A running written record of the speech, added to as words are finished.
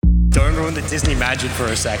Don't ruin the Disney magic for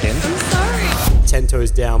a second. I'm sorry. 10 toes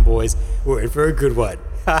down, boys. We're in for a good one.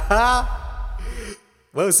 Well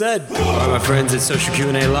said. Alright, my friends, it's Social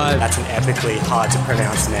Q&A Live. That's an epically hard to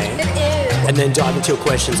pronounce name. It is. And then dive into your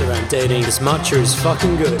questions around dating. This matcha is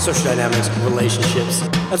fucking good. Social dynamics, relationships.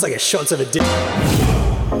 That's like a shots of a dick.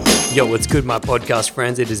 Yo, what's good, my podcast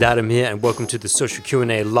friends? It is Adam here, and welcome to the Social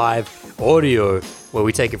Q&A Live audio, where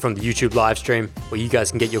we take it from the YouTube live stream, where you guys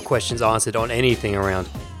can get your questions answered on anything around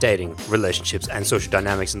dating, relationships, and social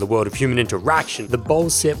dynamics in the world of human interaction. The Bowl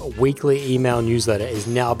Sip weekly email newsletter is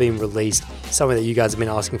now being released, something that you guys have been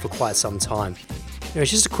asking for quite some time. It's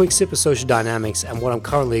just a quick sip of social dynamics and what I'm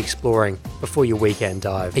currently exploring before your weekend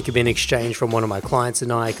dive. It could be an exchange from one of my clients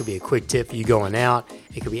and I, it could be a quick tip for you going out,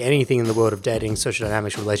 it could be anything in the world of dating, social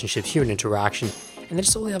dynamics, relationships, human interaction, and then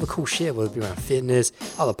just all the other cool shit, whether it be around fitness,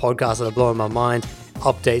 other podcasts that are blowing my mind,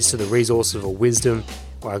 updates to the resources of wisdom,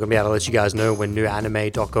 where I'm going to be able to let you guys know when new anime,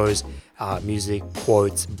 docos, music,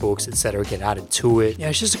 quotes, books, etc. get added to it. Yeah,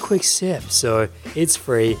 it's just a quick sip, so it's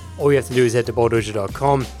free. All you have to do is head to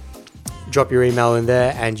bowldojo.com, drop your email in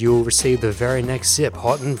there, and you'll receive the very next sip,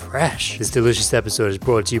 hot and fresh. This delicious episode is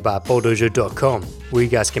brought to you by bowldojo.com, where you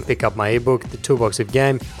guys can pick up my ebook, The Toolbox of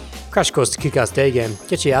Game, crash course to kick-ass day game,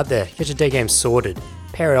 get you out there, get your day game sorted,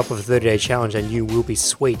 pair it up with a 30-day challenge and you will be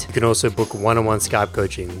sweet. You can also book one-on-one Skype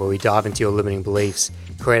coaching, where we dive into your limiting beliefs,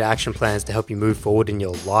 create action plans to help you move forward in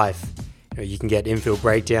your life. You can get infield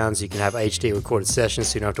breakdowns, you can have HD recorded sessions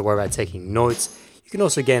so you don't have to worry about taking notes. You can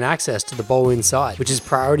also gain access to the Bowl Inside, which is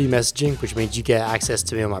priority messaging, which means you get access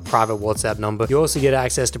to me on my private WhatsApp number. You also get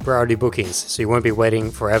access to priority bookings, so you won't be waiting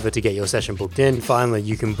forever to get your session booked in. And finally,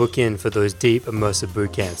 you can book in for those deep immersive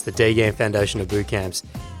boot camps, the day game foundation of boot camps.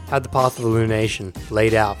 Have the path of illumination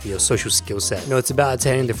laid out for your social skill set. It's about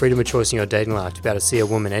attaining the freedom of choice in your dating life, to be able to see a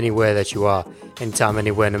woman anywhere that you are, anytime,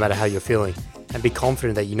 anywhere, no matter how you're feeling, and be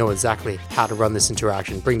confident that you know exactly how to run this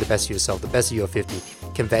interaction, bring the best of yourself, the best of your 50,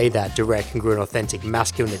 convey that direct, congruent, authentic,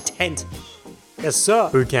 masculine intent. Yes, sir.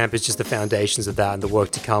 Bootcamp is just the foundations of that and the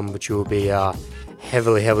work to come, which you will be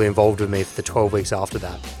heavily involved with me for the 12 weeks after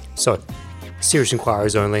that. So, serious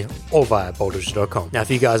inquiries only, or via bowldojo.com. Now,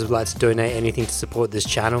 if you guys would like to donate anything to support this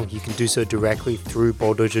channel, you can do so directly through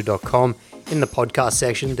bowldojo.com. In the podcast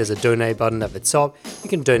section, there's a donate button at the top. You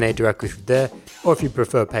can donate directly through there, or if you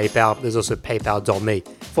prefer PayPal, there's also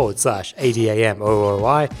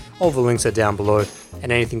paypal.me/ADAMOOI. All the links are down below,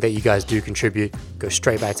 and anything that you guys do contribute goes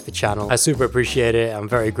straight back to the channel. I super appreciate it. I'm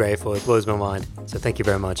very grateful. It blows my mind. So thank you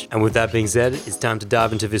very much. And with that being said, it's time to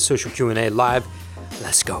dive into this Social Q&A Live.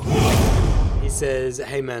 Let's go. He says,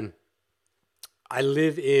 hey man, I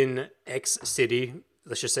live in X city,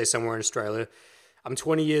 let's just say somewhere in Australia. I'm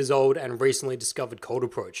 20 years old and recently discovered cold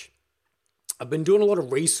approach. I've been doing a lot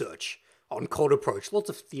of research on cold approach, lots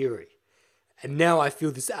of theory. And now I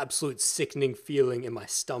feel this absolute sickening feeling in my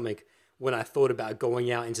stomach when I thought about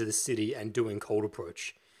going out into the city and doing cold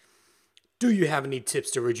approach. Do you have any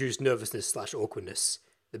tips to reduce nervousness/awkwardness?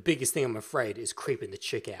 The biggest thing I'm afraid is creeping the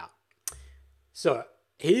chick out. So,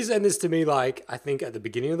 he sent this to me I think at the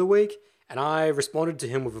beginning of the week, and I responded to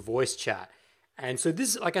him with a voice chat. And so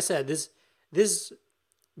this, like I said, this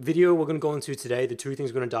video we're going to go into today, the two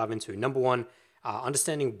things we're going to dive into. Number one,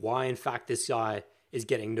 understanding why, in fact, this guy is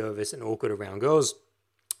getting nervous and awkward around girls,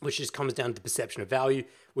 which just comes down to the perception of value.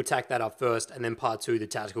 We'll tack that up first, and then part two, the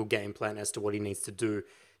tactical game plan as to what he needs to do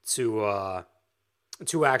to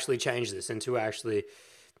actually change this and to actually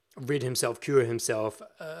rid himself, cure himself,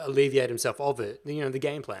 alleviate himself of it, the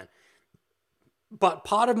game plan. But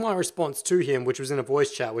part of my response to him, which was in a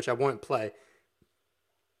voice chat, which I won't play,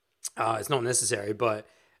 it's not necessary, but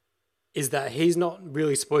is that he's not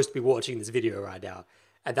really supposed to be watching this video right now.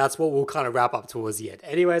 And that's what we'll kind of wrap up towards the end.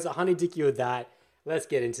 Anyways, a honey dick you with that. Let's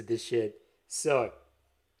get into this shit. So,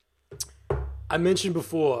 I mentioned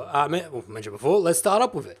before, let's start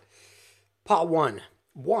up with it. Part one.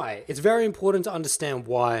 Why? It's very important to understand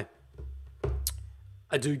why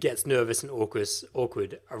a dude gets nervous and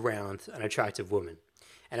awkward around an attractive woman.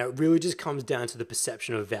 And it really just comes down to the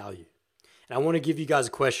perception of value. And I want to give you guys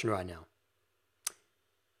a question right now.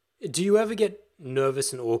 Do you ever get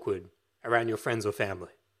nervous and awkward around your friends or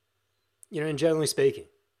family? And generally speaking,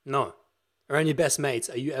 no. Around your best mates,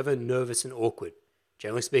 are you ever nervous and awkward?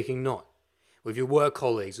 Generally speaking, not. With your work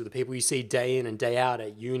colleagues, with the people you see day in and day out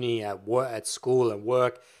at uni, at work, at school, at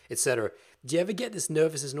work, etc. Do you ever get this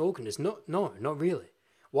nervousness and awkwardness? No, not really.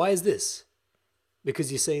 Why is this?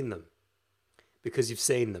 Because you've seen them.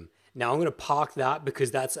 Now, I'm going to park that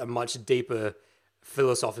because that's a much deeper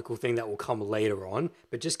philosophical thing that will come later on,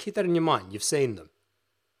 but just keep that in your mind. You've seen them.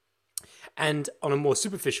 And on a more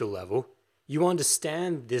superficial level, you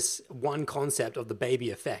understand this one concept of the baby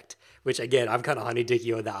effect, which again, I'm kind of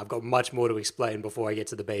honey-dicky on that. I've got much more to explain before I get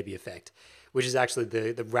to the baby effect, which is actually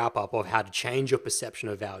the wrap-up of how to change your perception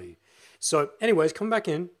of value. So anyways, come back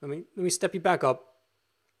in. Let me step you back up.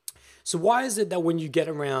 So why is it that when you get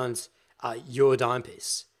around your dime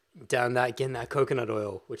piece, down that, getting that coconut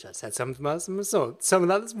oil, which I said some of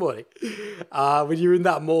that this morning, when you're in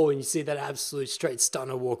that mall and you see that absolute straight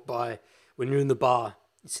stunner walk by, when you're in the bar,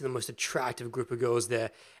 you see the most attractive group of girls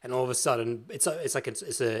there, and all of a sudden it's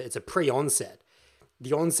a pre-onset.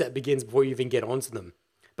 The onset begins before you even get onto them.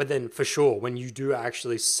 But then for sure, when you do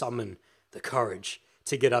actually summon the courage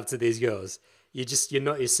to get up to these girls, you're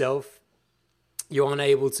not yourself. You're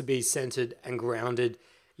unable to be centered and grounded.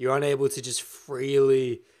 You're unable to just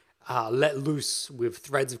freely let loose with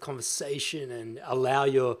threads of conversation and allow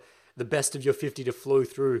the best of your 50 to flow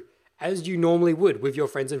through as you normally would with your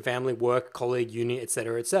friends and family, work, colleague, uni,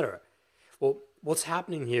 etc., etc. Well, what's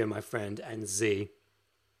happening here, my friend and Z,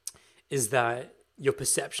 is that your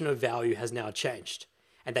perception of value has now changed,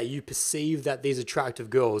 and that you perceive that these attractive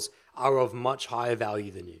girls are of much higher value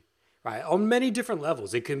than you, right? On many different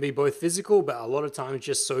levels. It can be both physical, but a lot of times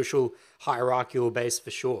just social, hierarchical based for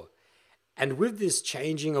sure. And with this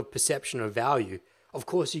changing of perception of value, of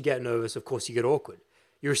course you get nervous, of course you get awkward.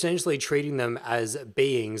 You're essentially treating them as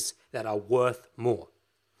beings that are worth more.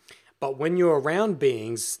 But when you're around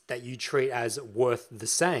beings that you treat as worth the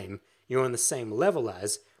same, you're on the same level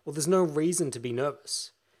as, well, there's no reason to be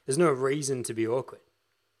nervous. There's no reason to be awkward.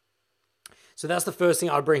 So that's the first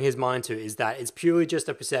thing I'd bring his mind to, is that it's purely just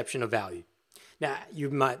a perception of value. Now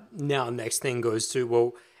next thing goes to,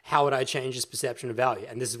 well, how would I change this perception of value?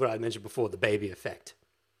 And this is what I mentioned before, the baby effect.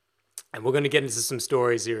 And we're going to get into some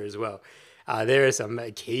stories here as well. There are some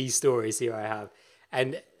key stories here I have.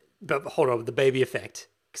 But hold on, the baby effect,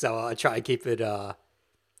 because I'll try to keep it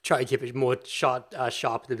more sharp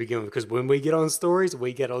at the beginning, because when we get on stories,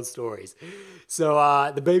 we get on stories.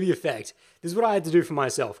 So the baby effect, this is what I had to do for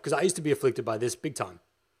myself, because I used to be afflicted by this big time.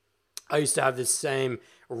 I used to have this same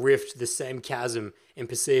rift, this same chasm in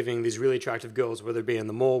perceiving these really attractive girls, whether it be in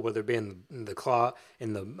the mall, whether it be in the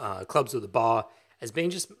clubs or the bar, as being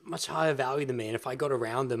just much higher value than me. And if I got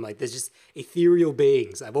around them, like, there's just ethereal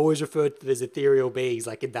beings. I've always referred to them as ethereal beings,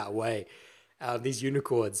 like in that way, these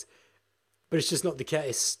unicorns. But it's just not the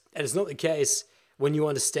case. And it's not the case when you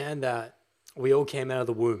understand that we all came out of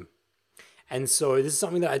the womb. And so this is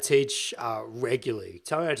something that I teach regularly.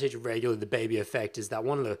 The baby effect, is that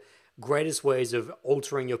one of the greatest ways of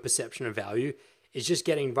altering your perception of value is just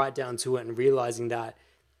getting right down to it and realizing that,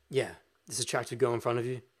 yeah, this attractive girl in front of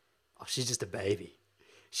you, oh, she's just a baby.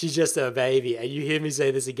 She's just a baby. And you hear me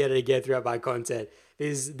say this again and again throughout my content.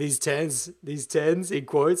 These tens in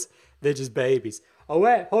quotes, they're just babies. Oh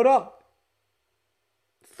wait, hold up.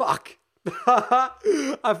 Fuck.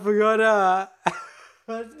 I forgot.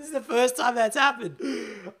 This is the first time that's happened.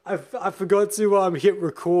 I forgot to hit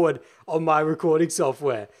record on my recording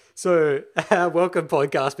software. So welcome,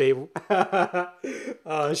 podcast people.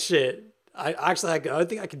 Oh shit. I don't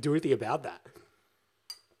think I can do anything about that.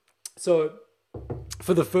 So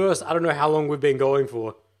for the first, I don't know how long we've been going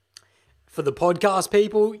for. For the podcast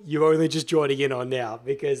people, you're only just joining in on now,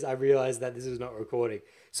 because I realized that this is not recording.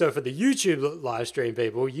 So for the YouTube live stream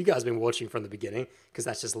people, you guys have been watching from the beginning, because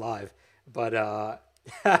that's just live. But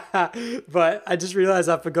but I just realized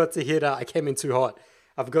I forgot to hit, I came in too hot.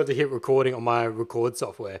 I forgot to hit recording on my record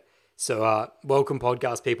software. So welcome,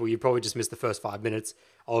 podcast people. You probably just missed the first 5 minutes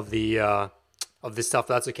of this stuff.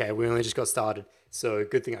 That's okay. We only just got started. So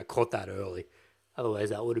good thing I caught that early. Otherwise,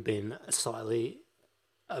 that would have been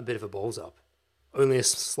a bit of a balls up. Only a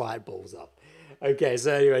slight balls up. Okay,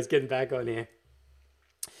 so anyways, getting back on here.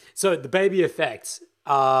 So the baby effect.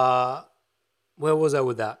 Where was I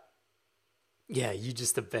with that? Yeah, you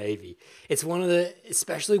just a baby. It's one of the,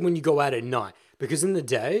 especially when you go out at night, because in the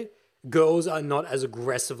day, girls are not as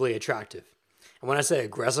aggressively attractive. And when I say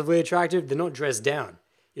aggressively attractive, they're not dressed down.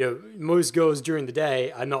 You know, most girls during the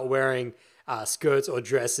day are not wearing skirts or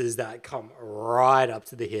dresses that come right up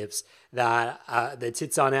to the hips, that their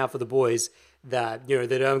tits aren't out for the boys, that, you know,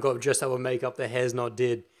 they don't go dressed up with makeup, their hair's not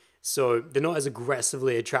did. So they're not as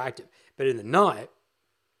aggressively attractive. But in the night,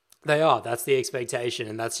 they are. That's the expectation,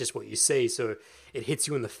 and that's just what you see. So it hits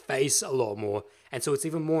you in the face a lot more. And so it's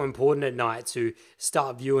even more important at night to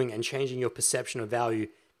start viewing and changing your perception of value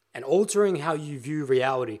and altering how you view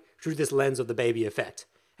reality through this lens of the baby effect.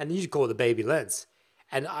 And you call it the baby lens.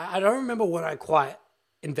 And I don't remember when I quite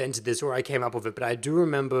invented this or I came up with it, but I do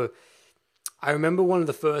remember, one of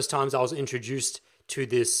the first times I was introduced to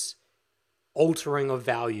this altering of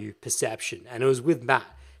value perception. And it was with Matt.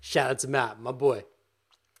 Shout out to Matt, my boy.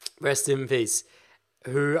 rest in peace,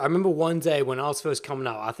 who I remember one day when I was first coming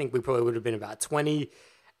up, I think we probably would have been about 20,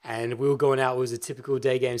 and we were going out. It was a typical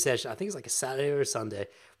day game session. I think it was like a Saturday or a Sunday.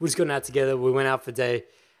 We were just going out together. We went out for a day,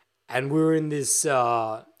 and we were in this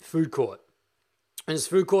food court. And this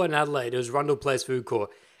food court in Adelaide, it was Rundle Place food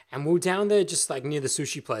court. And we were down there just like near the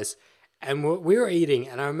sushi place. And we were eating,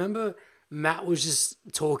 and I remember Matt was just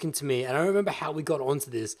talking to me, and I don't remember how we got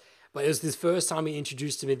onto this, but it was this first time he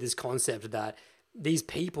introduced to me this concept that these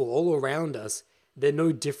people all around us, they're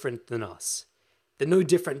no different than us. They're no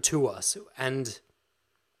different to us. And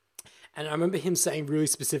I remember him saying really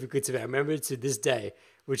specifically to me, I remember to this day,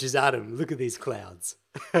 which is, Adam, look at these clouds.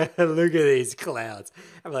 Look at these clouds.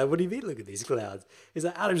 I'm like, what do you mean look at these clouds? He's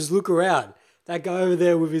like, Adam, just look around. That guy over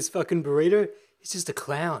there with his fucking burrito, he's just a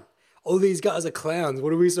clown. All these guys are clowns.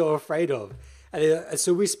 What are we so afraid of? And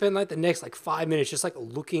so we spent like the next like 5 minutes just like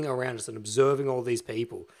looking around us and observing all these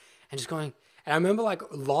people and just going, and I remember like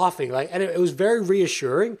laughing, like, and it was very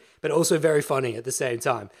reassuring, but also very funny at the same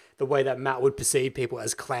time. The way that Matt would perceive people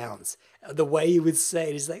as clowns, the way he would say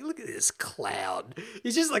it, he's like, look at this clown.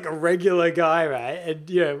 He's just like a regular guy, right? And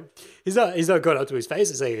you know, he's not gone up to his face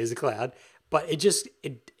and saying he's a clown, but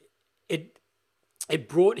it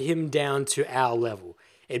brought him down to our level.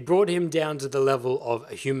 It brought him down to the level of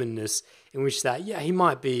a humanness in which that, he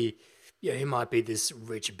might be this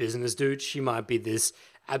rich business dude. She might be this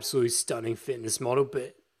absolutely stunning fitness model,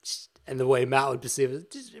 and the way Matt would perceive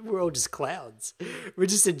it, we're all just clowns. We're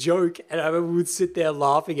just a joke. And I remember we would sit there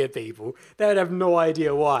laughing at people. They would have no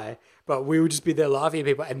idea why, but we would just be there laughing at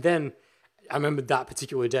people. And then I remember that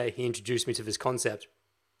particular day, he introduced me to this concept.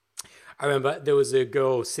 I remember there was a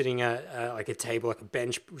girl sitting at like a table, like a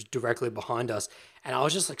bench directly behind us. And I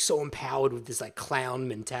was just like so empowered with this like clown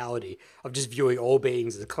mentality of just viewing all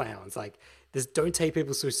beings as clowns. Like this, don't take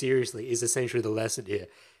people so seriously is essentially the lesson here.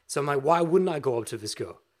 So I'm like, why wouldn't I go up to this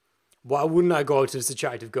girl? Why wouldn't I go up to this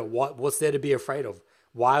attractive girl? What's there to be afraid of?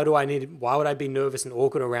 Why would I be nervous and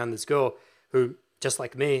awkward around this girl who, just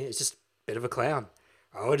like me, is just a bit of a clown?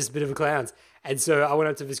 Oh, just a bit of a clown. And so I went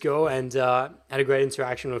up to this girl and had a great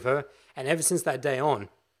interaction with her. And ever since that day on,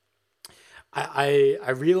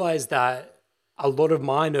 I realized that a lot of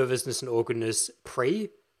my nervousness and awkwardness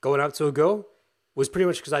going up to a girl was pretty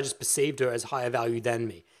much because I just perceived her as higher value than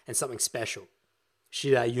me and something special.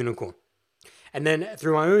 She's that unicorn. And then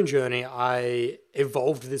through my own journey, I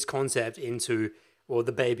evolved this concept into,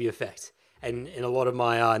 the baby effect. And in a lot of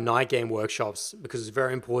my night game workshops, because it's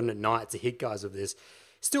very important at night to hit guys with this,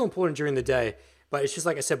 still important during the day, but it's just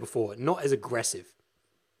like I said before, not as aggressive.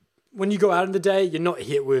 When you go out in the day, you're not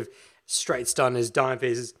hit with straight stunners, dime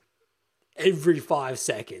pieces every 5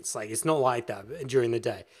 seconds. Like, it's not like that during the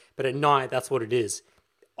day. But at night, that's what it is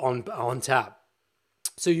on tap.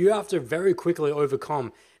 So you have to very quickly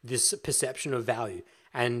overcome this perception of value.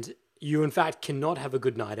 And you, in fact, cannot have a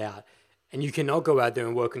good night out. And you cannot go out there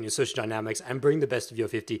and work on your social dynamics and bring the best of your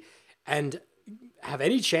 50 and have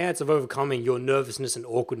any chance of overcoming your nervousness and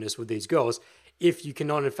awkwardness with these girls if you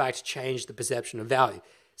cannot, in fact, change the perception of value.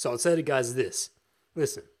 So I'll say to guys this: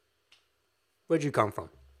 listen, where'd you come from?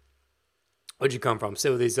 Where'd you come from? Sit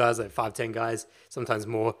with these guys, like 5-10 guys, sometimes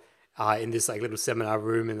more, in this like little seminar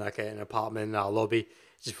room in like an apartment in our lobby,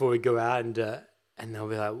 just before we go out, and they'll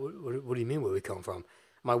be like, what do you mean where we come from?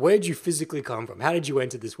 I'm like, where'd you physically come from? How did you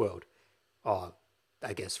enter this world? Oh,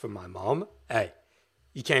 I guess from my mom. Hey,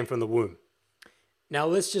 you came from the womb. Now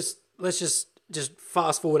let's just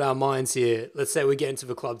fast forward our minds here. Let's say we get into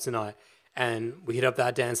the club tonight and we hit up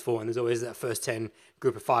that dance floor, and there's always that first 10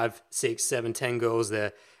 group of 5, 6, 7, 10 girls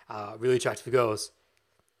there, really attractive girls.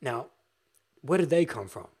 Now, where did they come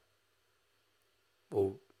from?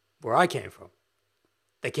 Well, where I came from.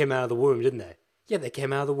 They came out of the womb, didn't they? Yeah, they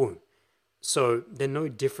came out of the womb. So they're no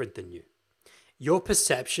different than you. Your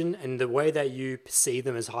perception and the way that you perceive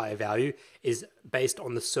them as higher value is based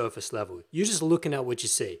on the surface level. You're just looking at what you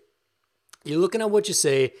see. You're looking at what you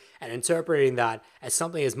see and interpreting that as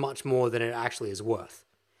something as much more than it actually is worth.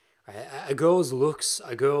 Right? A girl's looks,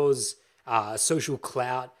 a girl's social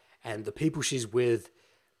clout, and the people she's with,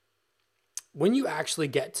 when you actually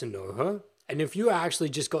get to know her, and if you actually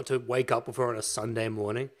just got to wake up with her on a Sunday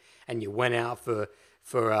morning and you went out for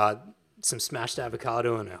some smashed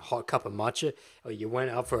avocado and a hot cup of matcha, or you went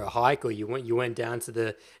out for a hike, or you went down to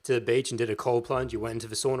the beach and did a cold plunge, you went into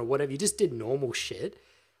the sauna, whatever, you just did normal shit,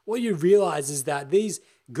 what you realize is that these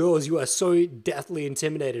girls you are so deathly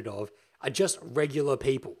intimidated of are just regular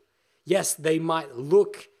people. Yes, they might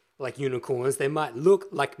look like unicorns, they might look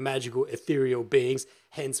like magical ethereal beings,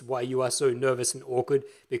 hence why you are so nervous and awkward,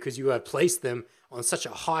 because you have placed them on such a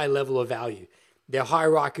high level of value. Their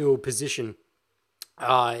hierarchical position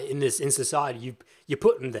in society, you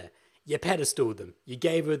put them there. You pedestaled them. You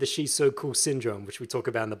gave her the "she's so cool" syndrome, which we talk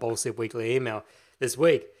about in the Bowl Sip Weekly email this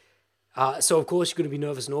week. So of course you're going to be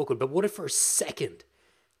nervous and awkward. But what if for a second,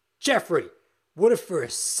 Jeffrey? What if for a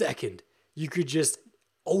second you could just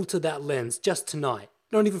alter that lens just tonight,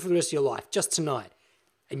 not even for the rest of your life, just tonight,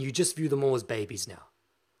 and you just view them all as babies now?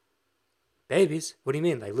 Babies? What do you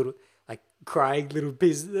mean? Like crying little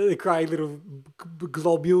pieces, crying little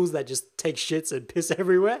globules that just take shits and piss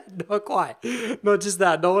everywhere? Not quite. Not just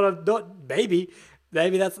that. Not maybe.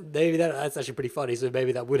 Maybe that's actually pretty funny. So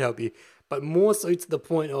maybe that would help you. But more so to the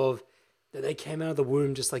point of that they came out of the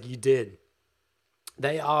womb just like you did.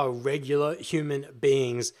 They are regular human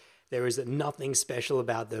beings. There is nothing special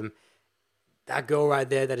about them. That girl right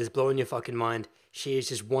there that is blowing your fucking mind, she is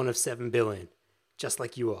just one of 7 billion, just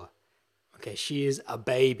like you are. Okay, she is a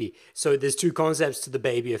baby. So there's two concepts to the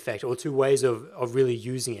baby effect, or two ways of really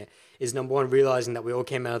using it. Is number one, realizing that we all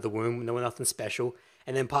came out of the womb, no, we're nothing special.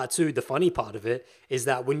 And then part two, the funny part of it, is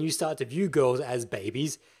that when you start to view girls as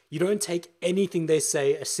babies, you don't take anything they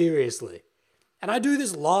say seriously. And I do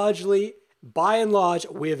this largely, by and large,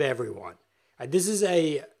 with everyone. Right? This is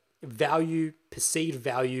a perceived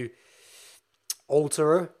value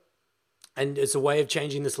alterer, and it's a way of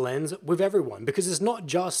changing this lens with everyone, because it's not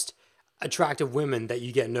just attractive women that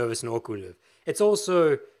you get nervous and awkward with. It's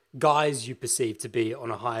also guys you perceive to be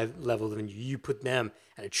on a higher level than you. You put them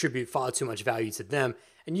and attribute far too much value to them,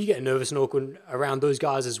 and you get nervous and awkward around those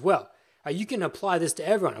guys as well. You can apply this to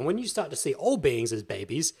everyone. And when you start to see all beings as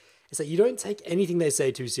babies, it's that you don't take anything they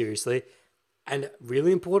say too seriously. And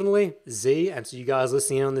really importantly, Z, and to you guys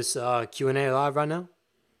listening on this Q&A live right now,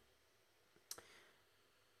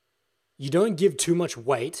 you don't give too much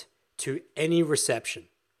weight to any reception,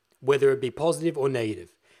 whether it be positive or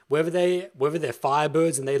negative. Whether they're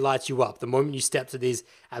firebirds and they light you up, the moment you step to these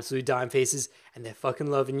absolute dime faces and they're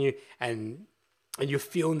fucking loving you, and you're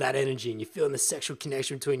feeling that energy and you're feeling the sexual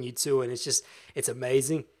connection between you two, and it's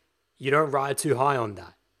amazing. You don't ride too high on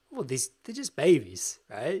that. Well, they're just babies,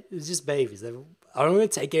 right? They're just babies. I don't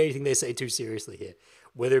want to take anything they say too seriously here,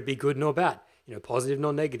 whether it be good nor bad, positive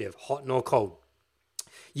nor negative, hot nor cold.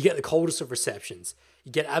 You get the coldest of receptions.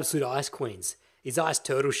 You get absolute ice queens, these ice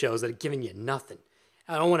turtle shells that are giving you nothing.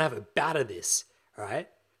 I don't want to have a bat of this, all right?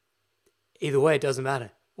 Either way, it doesn't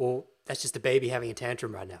matter. Or that's just a baby having a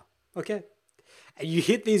tantrum right now, okay? And you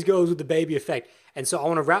hit these girls with the baby effect. And so I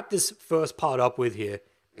want to wrap this first part up with here.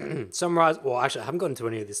 Summarize, well, actually, I haven't gotten to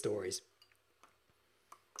any of the stories.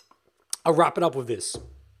 I'll wrap it up with this.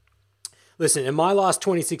 Listen, in my last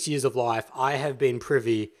 26 years of life, I have been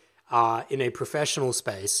privy in a professional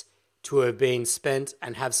space to have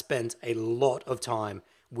spent a lot of time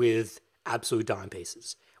with absolute dime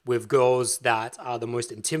pieces, with girls that are the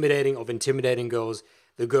most intimidating of intimidating girls,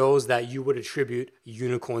 the girls that you would attribute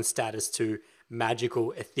unicorn status to,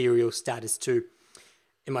 magical, ethereal status to.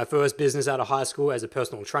 In my first business out of high school as a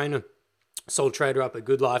personal trainer, sole trader up at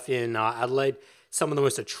Good Life in Adelaide, some of the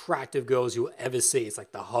most attractive girls you'll ever see. It's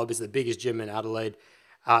like the Hub is the biggest gym in Adelaide.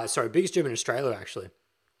 Biggest gym in Australia, actually.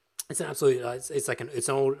 It's an absolute, it's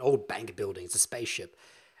an old bank building. It's a spaceship.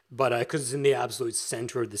 But because it's in the absolute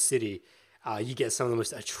center of the city, you get some of the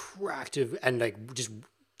most attractive and just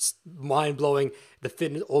mind-blowing, the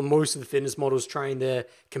fitness, or most of the fitness models train there,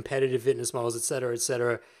 competitive fitness models, et cetera, et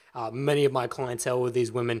cetera. Many of my clientele with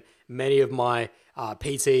these women, many of my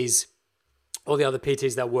PTs, all the other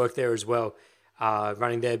PTs that work there as well,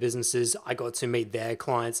 running their businesses, I got to meet their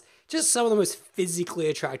clients. Just some of the most physically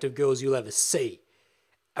attractive girls you'll ever see.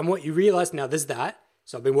 And what you realize now, there's that.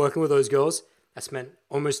 So I've been working with those girls. I spent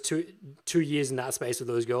almost two years in that space with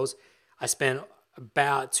those girls. I spent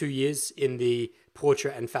about 2 years in the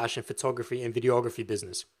portrait and fashion photography and videography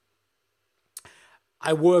business.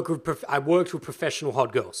 I worked with professional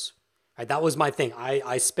hot girls. Right? That was my thing.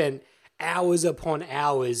 I spent hours upon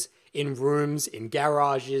hours in rooms, in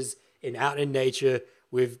garages, out in nature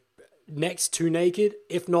with next to naked,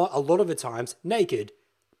 if not a lot of the times naked,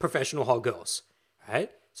 professional hot girls. Right?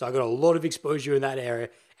 So I got a lot of exposure in that area.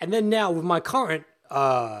 And then now with my current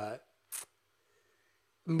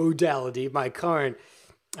modality, my current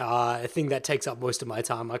thing that takes up most of my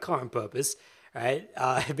time, my current purpose, right?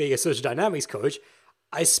 Being a social dynamics coach,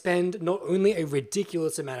 I spend not only a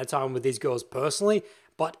ridiculous amount of time with these girls personally,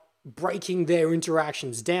 but breaking their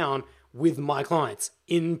interactions down with my clients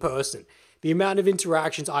in person. The amount of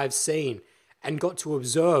interactions I've seen and got to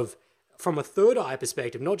observe from a third eye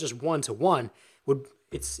perspective, not just one-to-one,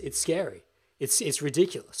 it's scary. It's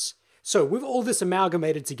ridiculous. So with all this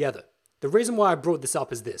amalgamated together, the reason why I brought this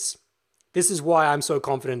up is this. This is why I'm so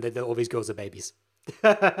confident that all these girls are babies.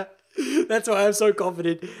 That's why I'm so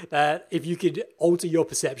confident that if you could alter your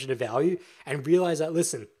perception of value and realize that,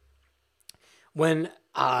 listen, when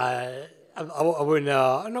no,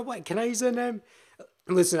 wait, can I use their name?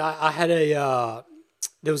 Listen, I had there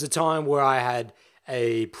was a time where I had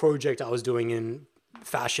a project I was doing in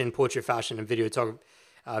fashion, portrait fashion, and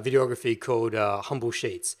videography called Humble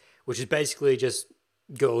Sheets, which is basically just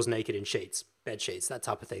girls naked in sheets, bed sheets, that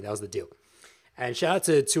type of thing. That was the deal. And shout out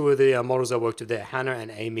to two of the models I worked with there, Hannah and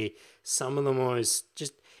Amy. Some of them was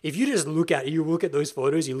just, if you just look at those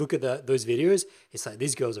photos, you look at those videos, it's like,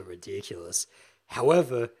 these girls are ridiculous.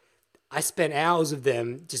 However, I spent hours of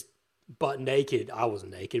them just butt naked. I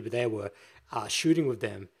wasn't naked, but they were shooting with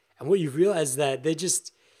them. And what you realize is that they're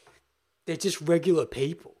just regular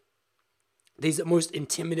people. These most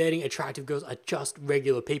intimidating, attractive girls are just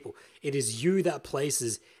regular people. It is you that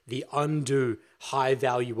places the undue high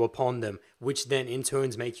value upon them, which then in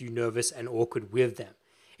turns make you nervous and awkward with them.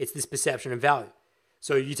 It's this perception of value.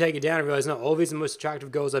 So you take it down and realize, no, all these are the most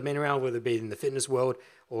attractive girls I've been around, whether it be in the fitness world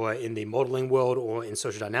or in the modeling world or in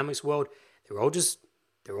social dynamics world. They're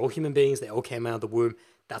all human beings. They all came out of the womb.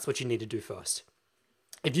 That's what you need to do first.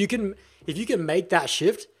 If you can make that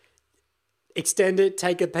shift, extend it,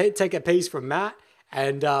 take a piece from Matt,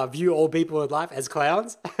 and view all people in life as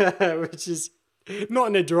clowns, which is not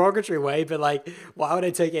in a derogatory way, but like, why would I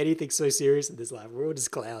take anything so serious in this life? We're all just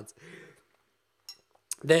clowns.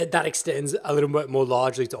 That extends a little bit more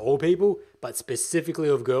largely to all people, but specifically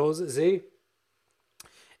of girls, Z,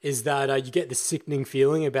 is that you get this sickening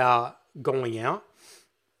feeling about going out.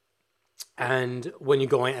 And when you're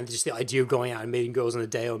going out, and just the idea of going out and meeting girls in the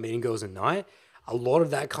day or meeting girls at night, a lot of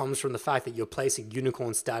that comes from the fact that you're placing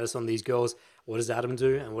unicorn status on these girls. What does Adam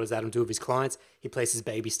do? And what does Adam do with his clients? He places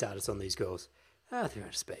baby status on these girls. They're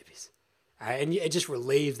just babies. And it just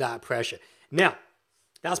relieves that pressure. Now,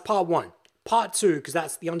 that's part one. Part two, because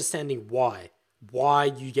that's the understanding why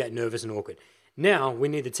you get nervous and awkward. Now, we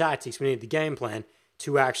need the tactics, we need the game plan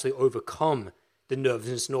to actually overcome the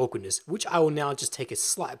nervousness and awkwardness, which I will now just take a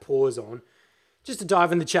slight pause on, just to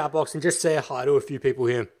dive in the chat box and just say hi to a few people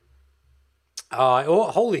here.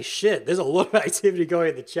 Holy shit, there's a lot of activity going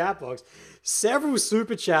in the chat box. Several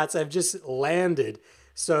super chats have just landed.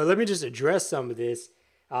 So let me just address some of this.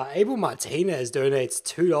 Abel Martinez donates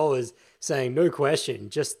 $2 saying, no question,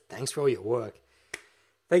 just thanks for all your work.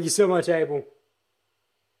 Thank you so much, Abel.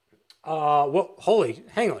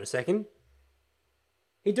 Hang on a second.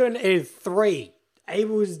 He donated 3.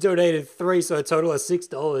 Abel's donated 3, so a total of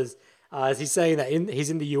 $6. He's saying that he's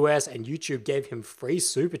in the US and YouTube gave him free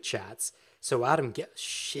super chats. So Adam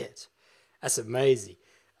shit. That's amazing.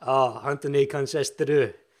 Anthony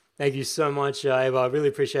Conchester. Thank you so much, Abel. I really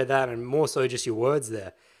appreciate that, and more so just your words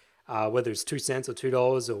there. Whether it's 2 cents or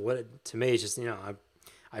 $2 or what, to me, it's just, I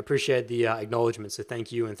appreciate the acknowledgement. So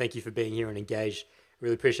thank you, and thank you for being here and engaged.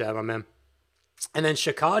 Really appreciate it, my man. And then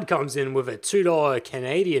Shakad comes in with a $2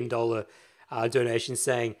 Canadian dollar donation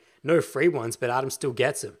saying, no free ones, but Adam still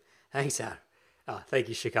gets them. Thanks, Adam. Thank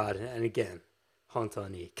you, Shakad. And again,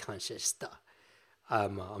 Hontoni Kanchesta.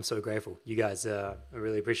 I'm so grateful. You guys, I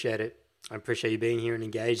really appreciate it. I appreciate you being here and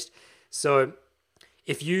engaged. So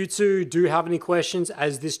if you two do have any questions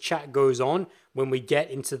as this chat goes on, when we get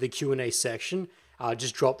into the Q&A section,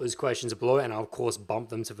 just drop those questions below and I'll, of course, bump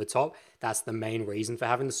them to the top. That's the main reason for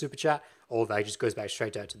having the super chat. All of that just goes back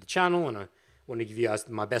straight out to the channel, and I want to give you guys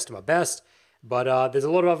my best of my best. But there's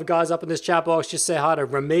a lot of other guys up in this chat box. Just say hi to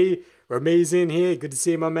Rami. Rami's in here. Good to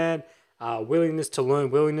see you, my man. Willingness to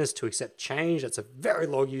learn, willingness to accept change. That's a very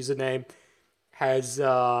long username. Has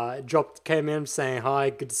came in saying hi.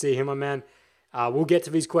 Good to see him, my man. We'll get to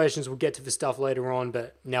these questions. We'll get to the stuff later on.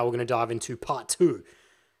 But now we're going to dive into part 2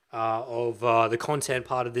 of the content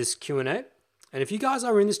part of this Q&A. And if you guys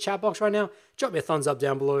are in this chat box right now, drop me a thumbs up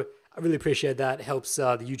down below. I really appreciate that. It helps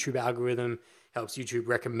the YouTube algorithm, helps YouTube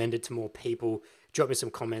recommend it to more people. Drop me some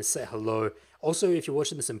comments, say hello. Also, if you're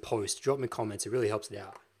watching this in post, drop me comments. It really helps it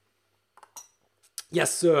out.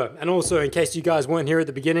 Yes, sir. And also, in case you guys weren't here at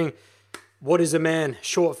the beginning, What is a Man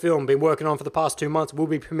short film been working on for the past 2 months. We'll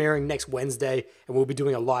be premiering next Wednesday, and we'll be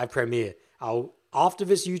doing a live premiere. After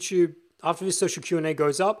this social Q&A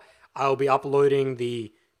goes up, I'll be uploading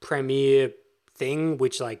the premiere thing,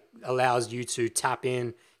 which allows you to tap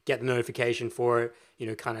in, get the notification for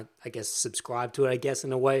it, kind of, I guess, subscribe to it,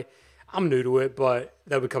 in a way. I'm new to it, but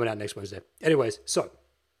that'll be coming out next Wednesday. Anyways, so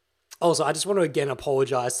also, I just want to again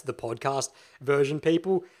apologize to the podcast version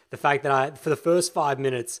people. The fact that for the first 5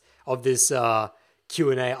 minutes of this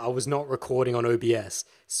Q&A, I was not recording on OBS.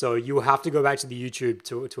 So you will have to go back to the YouTube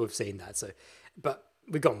to have seen that. But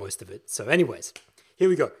we got most of it. So anyways, here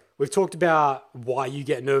we go. we've talked about why you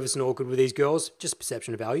get nervous and awkward with these girls. Just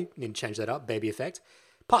perception of value. You need to change that up. Baby effect.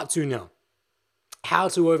 Part 2 now. How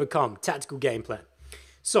to overcome. Tactical game plan.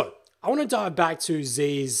 So, I want to dive back to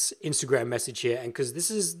Z's Instagram message here, and because this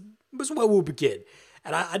is where we'll begin.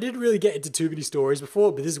 And I didn't really get into too many stories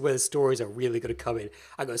before, but this is where the stories are really going to come in.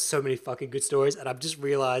 I got so many fucking good stories, and I'm just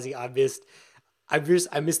realizing I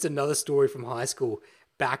missed another story from high school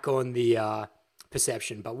back on the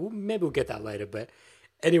perception, but maybe we'll get that later. But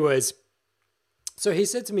anyways, so he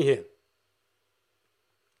said to me here,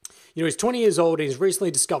 he's 20 years old and he's recently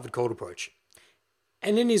discovered cold approach.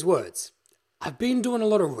 And in his words, I've been doing a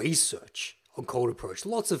lot of research on cold approach,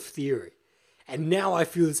 lots of theory. And now I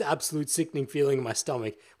feel this absolute sickening feeling in my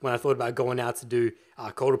stomach when I thought about going out to do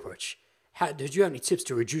cold approach. Did you have any tips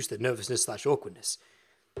to reduce the nervousness/awkwardness?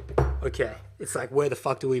 Okay, it's like, where the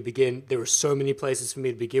fuck do we begin? There are so many places for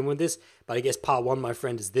me to begin with this, but I guess part 1, my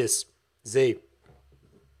friend, is this. Z.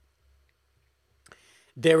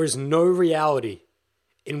 There is no reality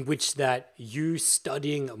in which that you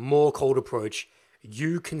studying more cold approach,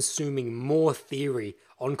 you consuming more theory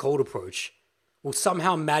on cold approach, will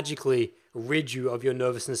somehow magically rid you of your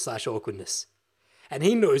nervousness/awkwardness. And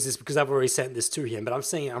he knows this because I've already sent this to him, but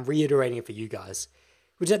I'm reiterating it for you guys.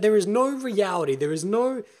 Which is that there is no reality, there is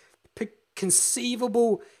no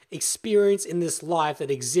conceivable experience in this life that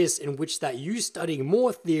exists in which that you studying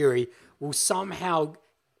more theory will somehow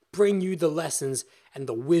bring you the lessons and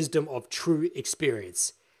the wisdom of true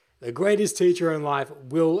experience. The greatest teacher in life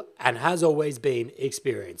will and has always been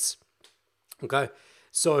experience. Okay?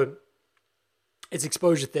 So, it's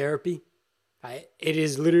exposure therapy. Right? It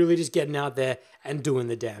is literally just getting out there and doing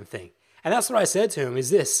the damn thing. And that's what I said to him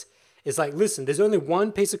is this. It's like, listen, there's only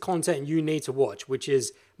one piece of content you need to watch, which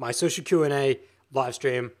is my social Q&A live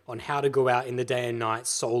stream on how to go out in the day and night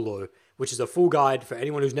solo, which is a full guide for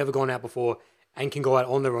anyone who's never gone out before and can go out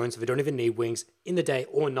on their own, so they don't even need wings in the day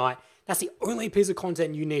or night. That's the only piece of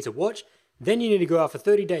content you need to watch. Then you need to go out for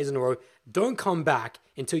 30 days in a row. Don't come back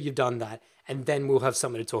until you've done that, and then we'll have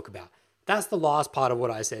something to talk about. That's the last part of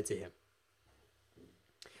what I said to him.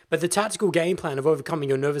 But the tactical game plan of overcoming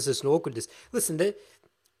your nervousness and awkwardness, listen,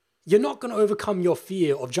 you're not going to overcome your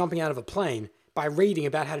fear of jumping out of a plane by reading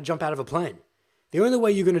about how to jump out of a plane. The only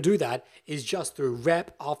way you're going to do that is just through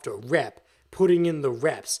rep after rep, putting in the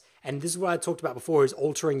reps. And this is what I talked about before, is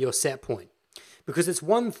altering your set point. Because it's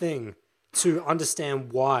one thing to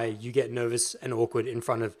understand why you get nervous and awkward in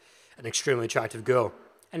front of an extremely attractive girl.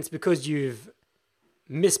 And it's because you've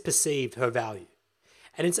misperceived her value.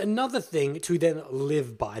 And it's another thing to then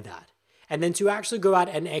live by that. And then to actually go out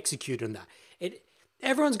and execute on that.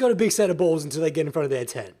 Everyone's got a big set of balls until they get in front of their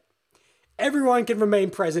 10. Everyone can remain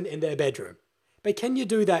present in their bedroom. But can you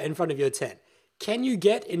do that in front of your 10? Can you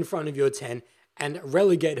get in front of your 10 and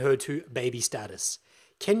relegate her to baby status?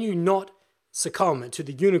 Can you not succumb to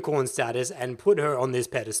the unicorn status and put her on this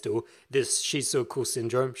pedestal, this she's so cool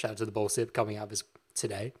syndrome? Shout out to the Bowl Sip coming up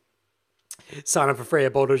today. Sign up for free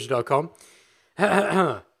at bowldojo.com.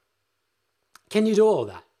 Can you do all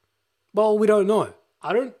that? Well, we don't know.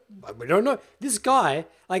 We don't know. This guy,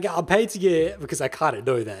 like, I'm paid to get, because I kind of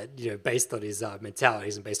know that, based on his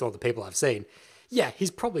mentalities and based on all the people I've seen, yeah, he's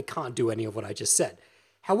probably can't do any of what I just said.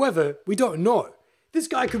 However, we don't know. This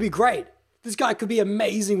guy could be great. This guy could be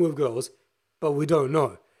amazing with girls, but we don't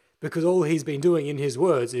know. Because all he's been doing, in his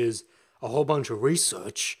words, is a whole bunch of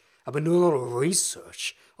research. I've been doing a lot of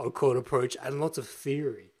research on cold approach and lots of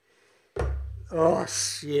theory. Oh,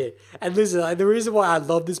 shit. And listen, the reason why I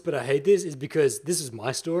love this but I hate this is because this is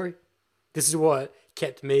my story. This is what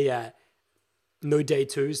kept me at no day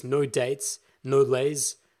twos, no dates, no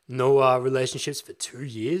lays, no relationships for 2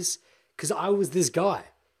 years. Because I was this guy.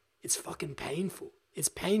 It's fucking painful. It's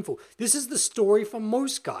painful. This is the story for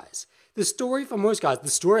most guys. The story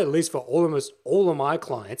at least for almost all of my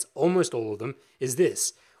clients, almost all of them, is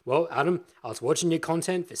this. Well, Adam, I was watching your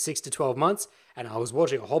content for 6 to 12 months, and I was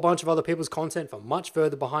watching a whole bunch of other people's content for much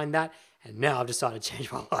further behind that, and now I've decided to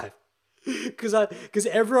change my life. Because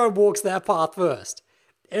everyone walks that path first.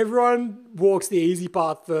 Everyone walks the easy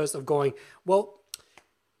path first of going, well,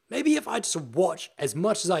 maybe if I just watch as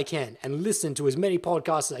much as I can and listen to as many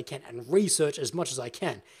podcasts as I can and research as much as I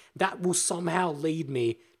can, that will somehow lead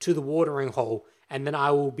me to the watering hole, and then I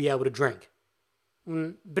will be able to drink.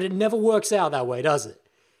 But it never works out that way, does it?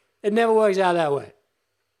 It never works out that way.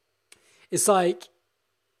 It's like,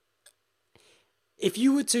 if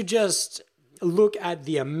you were to just look at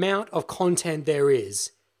the amount of content there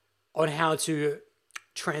is on how to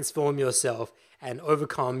transform yourself and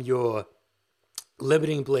overcome your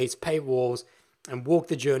limiting beliefs, pay walls, and walk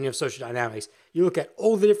the journey of social dynamics, You look at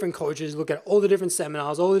all the different coaches, look at all the different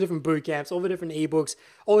seminars, all the different boot camps, all the different ebooks,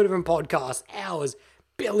 all the different podcasts, hours,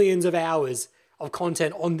 billions of hours of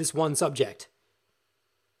content on this one subject.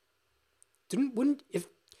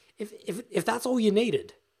 If that's all you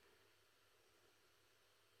needed.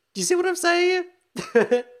 Do you see what I'm saying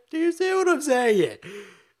here? Do you see what I'm saying here?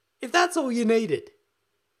 If that's all you needed,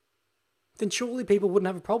 then surely people wouldn't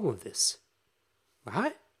have a problem with this.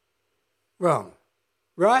 Right? Wrong.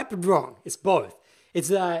 Right, but wrong. It's both. It's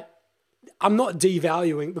that I'm not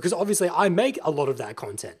devaluing, because obviously I make a lot of that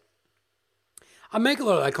content.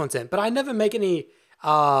 But I never make any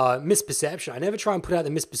misperception. I never try and put out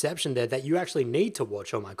the misperception there that you actually need to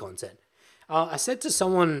watch all my content. I said to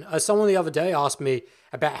someone the other day asked me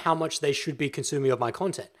about how much they should be consuming of my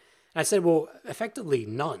content. And I said, well, effectively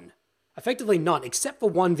none, except for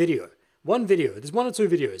one video. There's one or two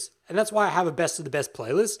videos. And that's why I have a best of the best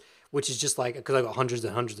playlist, which is just like, because I've got hundreds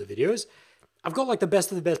and hundreds of videos. I've got like the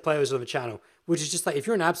best of the best playlists on the channel, which is just like, if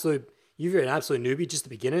you're an absolute newbie, just a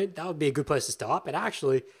beginner, that would be a good place to start. But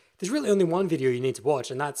actually, there's really only one video you need to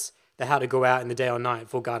watch, and that's the how to go out in the day or night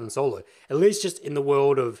full garden solo. At least just in the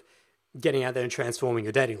world of getting out there and transforming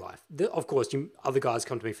your dating life. Of course, other guys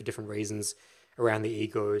come to me for different reasons around the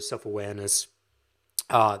ego, self-awareness,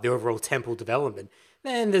 the overall temple development.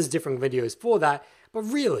 Then there's different videos for that. But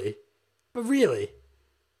really,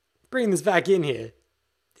 bringing this back in here,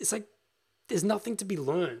 it's like, there's nothing to be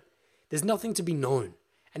learned. There's nothing to be known.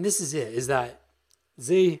 And this is it, is that,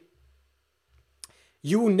 Z,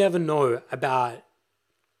 you will never know about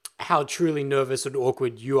how truly nervous and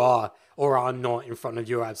awkward you are or are not in front of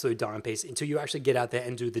your absolute dime piece until you actually get out there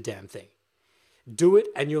and do the damn thing. Do it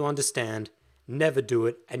and you'll understand. Never do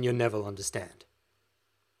it and you'll never understand.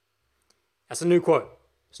 That's a new quote.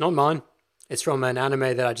 It's not mine. It's from an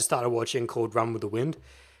anime that I just started watching called Run with the Wind.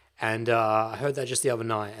 And I heard that just the other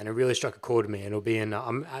night and it really struck a chord with me. And it'll be in,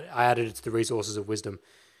 I added it to the resources of wisdom.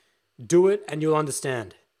 Do it and you'll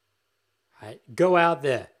understand. Right? Go out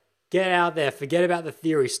there. Get out there. Forget about the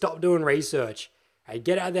theory. Stop doing research. Right?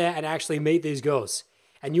 Get out there and actually meet these girls.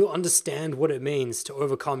 And you'll understand what it means to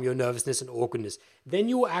overcome your nervousness and awkwardness. Then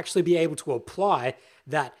you will actually be able to apply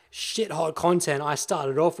that shit hot content I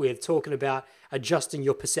started off with, talking about adjusting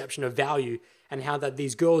your perception of value and how that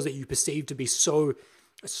these girls that you perceive to be so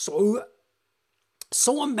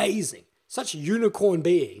amazing, such unicorn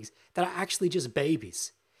beings, that are actually just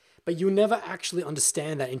babies. But you'll never actually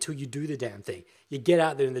understand that until you do the damn thing. You get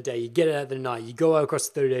out there in the day, you get out there at night, you go out across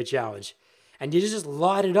the 30-day challenge, and you just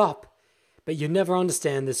light it up. But you'll never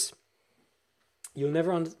understand this. What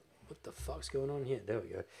the fuck's going on here? There we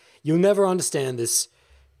go. You'll never understand this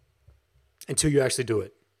until you actually do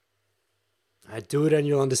it. Do it and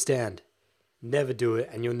you'll understand. Never do it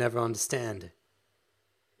and you'll never understand.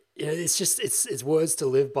 You know, it's just, it's words to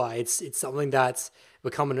live by. It's something that's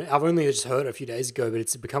becoming, I've only just heard it a few days ago, but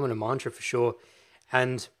it's becoming a mantra for sure.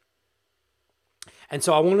 And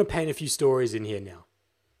so I want to paint a few stories in here now.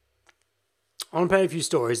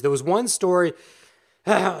 There was one story,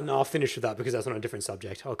 no, I'll finish with that because that's on a different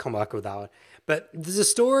subject. I'll come back with that one. But there's a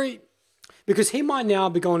story, because he might now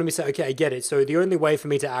be going to me say, okay, I get it. So the only way for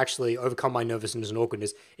me to actually overcome my nervousness and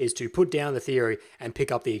awkwardness is to put down the theory and pick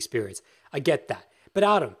up the experience. I get that. But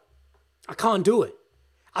Adam, I can't do it.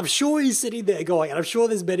 I'm sure he's sitting there going, and I'm sure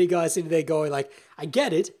there's many guys sitting there going like, I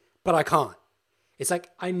get it, but I can't. It's like,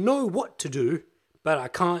 I know what to do, but I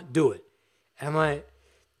can't do it. And I'm like,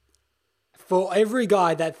 for every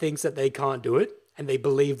guy that thinks that they can't do it, and they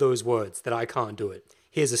believe those words, that I can't do it,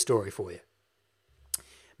 here's a story for you.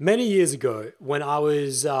 Many years ago, when I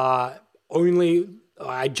was I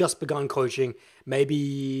just begun coaching,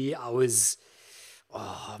 maybe I was,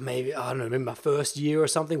 I don't know, maybe my first year or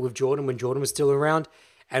something with Jordan, when Jordan was still around,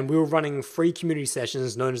 and we were running free community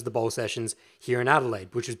sessions known as the Bowl Sessions here in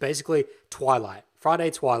Adelaide, which was basically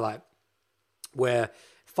Friday twilight, where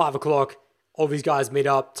 5 o'clock, all these guys meet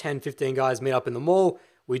up, 10, 15 guys meet up in the mall.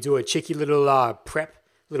 We do a cheeky little prep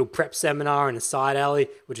seminar in a side alley,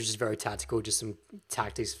 which is just very tactical, just some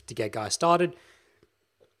tactics to get guys started.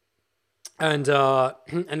 And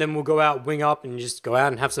then we'll go out, wing up, and just go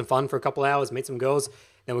out and have some fun for a couple hours, meet some girls,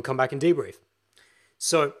 then we'll come back and debrief.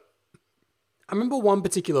 So I remember one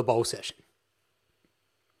particular bowl session.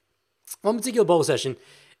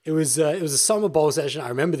 It was a summer bowl session. I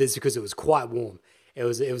remember this because it was quite warm. It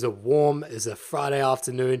was a Friday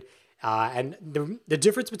afternoon, and the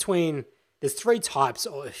difference between, there's three types.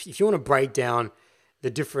 Or if you want to break down the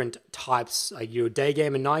different types, like your day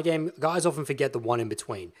game and night game, guys often forget the one in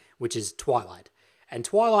between, which is twilight. And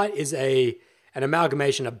twilight is an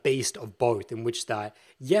amalgamation, a beast of both, in which that,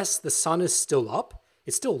 yes, the sun is still up,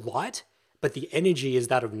 it's still light, but the energy is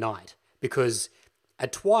that of night. because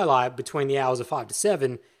at twilight, between the hours of 5 to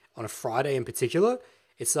 7, on a Friday in particular,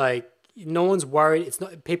 it's like no one's worried. It's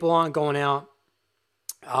not, people aren't going out,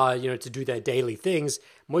 to do their daily things.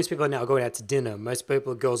 Most people are now going out to dinner. Most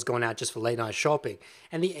people, girls, going out just for late night shopping.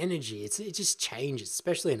 And the energy, it just changes,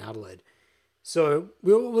 especially in Adelaide. So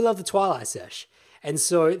we love the twilight sesh. And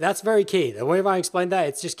so that's very key. The way I explain that,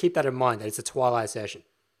 it's just keep that in mind, that it's a twilight session.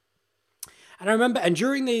 And I remember, and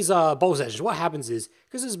during these bowl sessions, what happens is,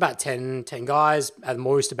 because there's about 10 guys, at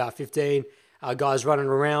most about 15 guys running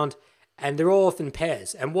around, and they're all off in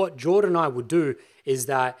pairs. And what Jordan and I would do is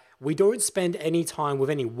that we don't spend any time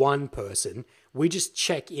with any one person. We just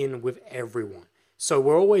check in with everyone. So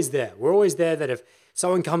we're always there. We're always there that if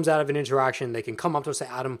someone comes out of an interaction, they can come up to us and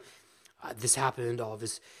say, Adam, this happened,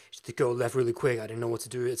 the girl left really quick, I didn't know what to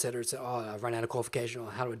do, etc. I ran out of qualification,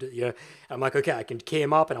 how do I do it? And I'm like, okay, I can key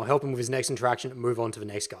him up and I'll help him with his next interaction and move on to the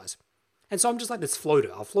next guys. And so I'm just like this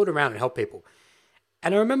floater. I'll float around and help people.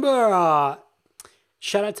 And I remember,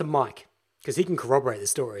 shout out to Mike, because he can corroborate the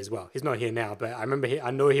story as well. He's not here now, but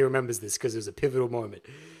I know he remembers this because it was a pivotal moment.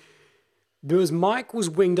 Mike was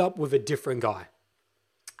winged up with a different guy.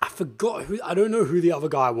 I don't know who the other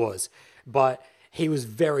guy was, but he was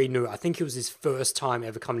very new. I think it was his first time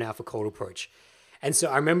ever coming out for cold approach. And so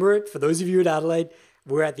I remember it, for those of you at Adelaide,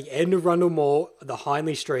 we're at the end of Rundle Mall, the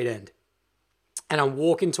Hindley Street end. And I'm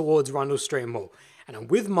walking towards Rundle Street Mall. And I'm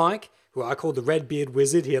with Mike, who I call the red beard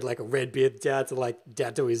wizard. He had like a red beard down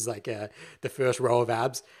to his the first row of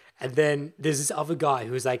abs. And then there's this other guy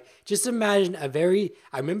who's like, just imagine I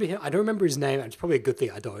remember him, I don't remember his name. It's probably a good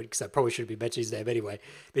thing I don't, because I probably should be mentioning his name anyway.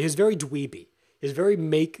 But he was very dweeby. He's a very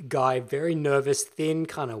meek guy, very nervous, thin,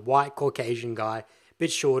 kind of white Caucasian guy, a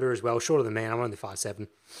bit shorter as well, shorter than me. I'm only 5'7".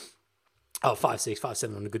 Oh, 5'6",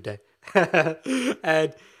 5'7" on a good day.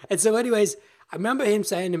 and so anyways, I remember him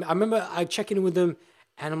saying, I checking in with him,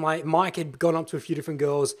 and I'm like, Mike had gone up to a few different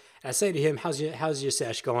girls, and I say to him, how's your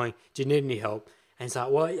sesh going? Do you need any help? And he's like,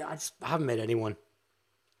 well, I haven't met anyone.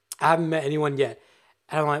 I haven't met anyone yet.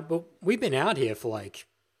 And I'm like, well, we've been out here for like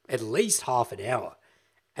at least half an hour,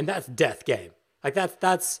 and that's death game. Like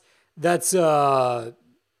that's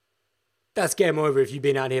game over if you've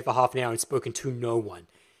been out here for half an hour and spoken to no one.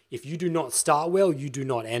 If you do not start well, you do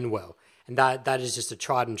not end well. And that is just a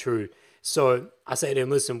tried and true. So I say to him,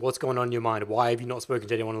 listen, what's going on in your mind? Why have you not spoken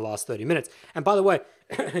to anyone in the last 30 minutes? And by the way,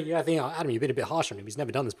 I think, Adam, you've been a bit harsh on him. He's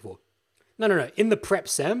never done this before. No. In the prep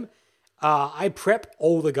sem, I prep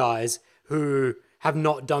all the guys who have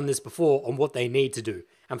not done this before on what they need to do.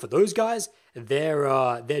 And for those guys,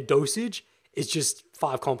 their dosage is just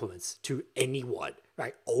 5 compliments to anyone,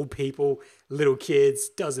 right? Old people, little kids,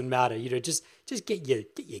 doesn't matter. Just get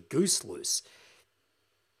your goose loose.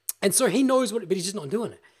 And so he knows but he's just not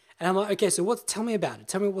doing it. And I'm like, okay, so tell me about it.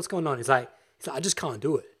 Tell me what's going on. He's like, I just can't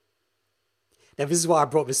do it. Now, this is why I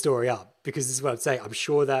brought this story up, because this is what I'm saying. I'm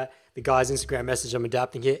sure that the guy's Instagram message I'm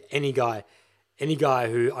adapting here, any guy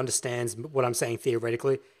who understands what I'm saying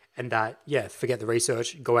theoretically, and that, forget the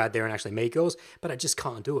research, go out there and actually meet girls, but I just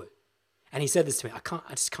can't do it. And he said this to me, I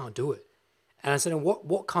just can't do it. And I said,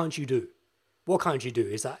 what can't you do? What can't you do?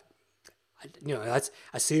 Is that,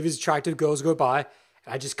 I see these attractive girls go by,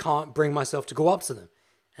 and I just can't bring myself to go up to them.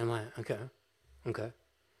 And I'm like, okay.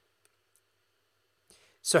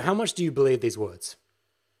 So how much do you believe these words?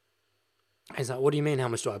 He's like, what do you mean, how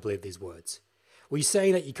much do I believe these words? Well, you're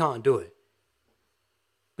saying that you can't do it.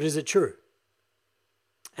 But is it true?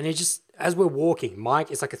 And he just, as we're walking,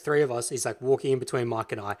 Mike, it's like the 3 of us, he's like walking in between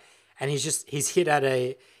Mike and I, and he's at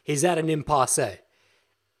an impasse.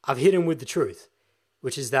 I've hit him with the truth,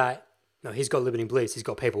 which is that, no, he's got limiting beliefs, he's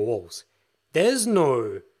got paper walls. There's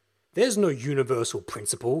no universal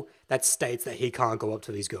principle that states that he can't go up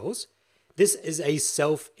to these girls. This is a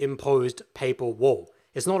self-imposed paper wall.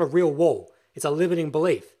 It's not a real wall. It's a limiting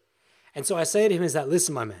belief. And so I say to him is that,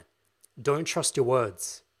 listen, my man, don't trust your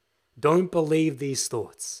words. Don't believe these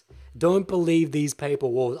thoughts. Don't believe these paper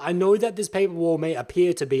walls. I know that this paper wall may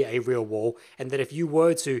appear to be a real wall, and that if you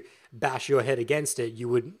were to bash your head against it,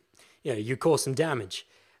 you'd cause some damage.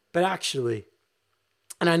 But actually,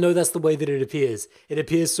 and I know that's the way that it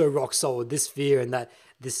appears so rock solid, this fear and that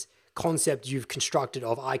this concept you've constructed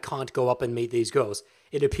of, I can't go up and meet these girls.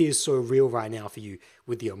 It appears so real right now for you,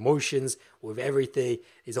 with the emotions, with everything.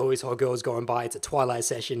 There's always hot girls going by. It's a twilight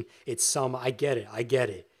session. It's summer. I get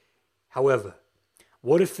it. However,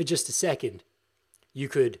 what if for just a second you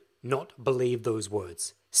could not believe those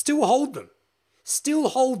words? Still hold them.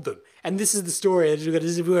 And this is the story. This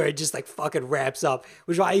is where it just like fucking wraps up.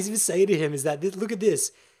 Which I even say to him is that, look at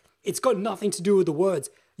this. It's got nothing to do with the words.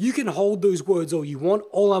 You can hold those words all you want.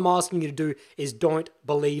 All I'm asking you to do is don't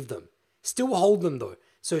believe them. Still hold them though.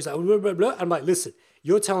 So he's like, blah, blah, blah. I'm like, listen,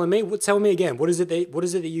 you're telling me, tell me again, what is it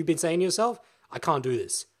that you've been saying to yourself? I can't do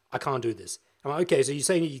this. I can't do this. I'm like, okay, so you're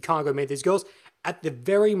saying you can't go meet these girls? At the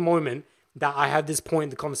very moment that I had this point in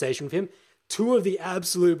the conversation with him, two of the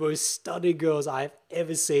absolute most stunning girls I've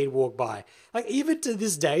ever seen walk by. Like, even to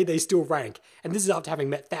this day, they still rank. And this is after having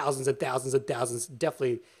met thousands and thousands and thousands,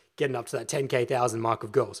 definitely getting up to that 10K thousand mark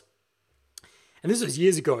of girls. And this was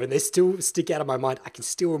years ago, and they still stick out of my mind. I can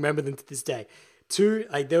still remember them to this day. Two,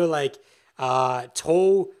 like, they were like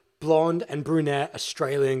tall, blonde, and brunette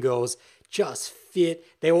Australian girls, just fit.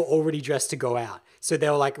 They were already dressed to go out. So they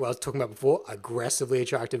were like, what I was talking about before, aggressively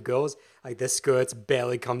attractive girls. Like, their skirts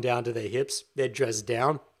barely come down to their hips. They're dressed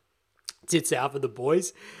down. Tits out for the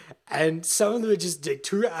boys. And some of them are just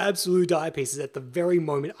two absolute eye pieces at the very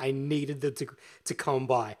moment I needed them to come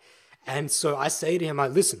by. And so I say to him,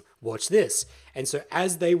 like, listen, watch this. And so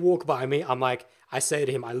as they walk by me, I say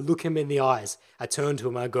to him, I look him in the eyes. I turn to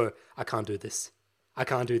him, I go, I can't do this. I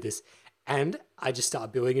can't do this. And I just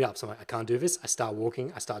start building it up. So I'm like, I can't do this. I start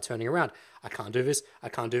walking. I start turning around. I can't do this. I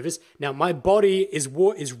can't do this. Now my body is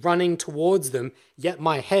running towards them, yet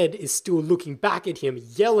my head is still looking back at him,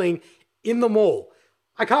 yelling in the mall,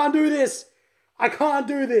 I can't do this. I can't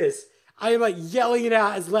do this. I am like yelling it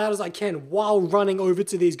out as loud as I can while running over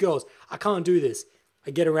to these girls. I can't do this.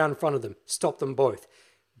 I get around in front of them, stop them both.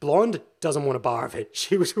 Blonde doesn't want a bar of it.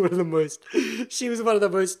 She was one of the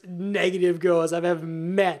most negative girls I've ever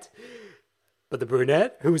met. But the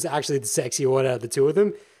brunette, who was actually the sexier one out of the two of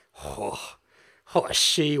them,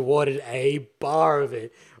 she wanted a bar of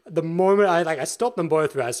it. The moment I stopped them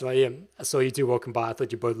both, right? So I saw you two walking by. I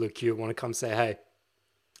thought you both looked cute. Want to come say hey.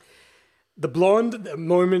 The blonde, the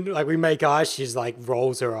moment like we make eyes, she's like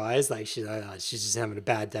rolls her eyes, like she's just having a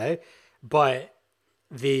bad day. But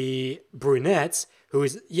the brunettes, who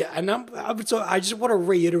is so I just want to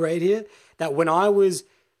reiterate here that when I was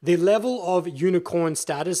the level of unicorn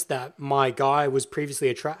status that my guy was previously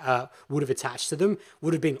would have attached to them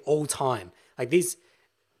would have been all time. Like these,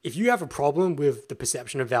 if you have a problem with the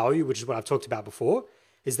perception of value, which is what I've talked about before,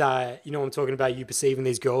 is that, you know, I'm talking about you perceiving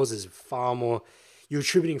these girls as far more, you're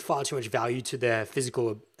attributing far too much value to their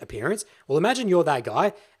physical appearance. Well, imagine you're that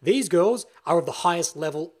guy. These girls are of the highest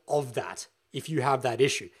level of that if you have that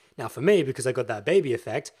issue. Now for me, because I got that baby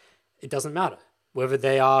effect, it doesn't matter whether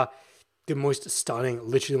they are the most stunning,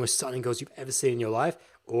 literally the most stunning girls you've ever seen in your life,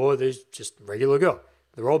 or there's just regular girl.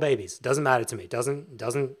 They're all babies. Doesn't matter to me.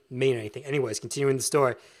 Doesn't mean anything. Anyways, continuing the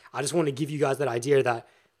story, I just want to give you guys that idea that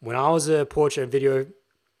when I was a portrait and video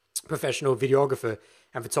professional videographer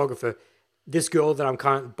and photographer, this girl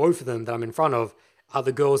that both of them that I'm in front of are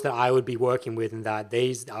the girls that I would be working with, and that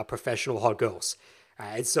these are professional hot girls.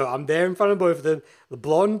 Alright, so I'm there in front of both of them. The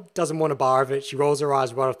blonde doesn't want a bar of it. She rolls her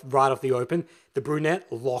eyes right off the open. The brunette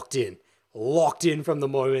locked in from the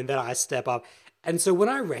moment that I step up. And so when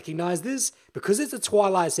I recognize this, because it's a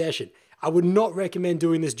twilight session, I would not recommend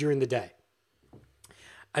doing this during the day.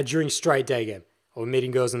 During straight day game, or meeting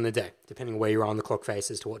girls in the day, depending on where you are on the clock face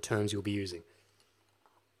as to what terms you'll be using.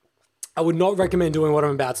 I would not recommend doing what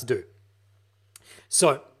I'm about to do.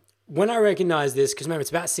 So when I recognize this, because remember it's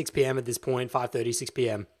about 6 p.m. at this point, 5:30, 6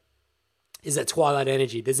 p.m., is that twilight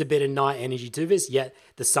energy. There's a bit of night energy to this, yet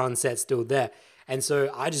the sunset's still there. And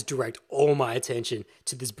so I just direct all my attention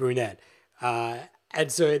to this brunette. And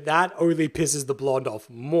so that only pisses the blonde off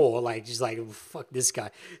more. Like, she's like, fuck this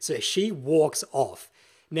guy. So she walks off.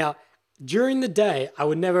 Now, during the day, I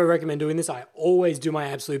would never recommend doing this. I always do my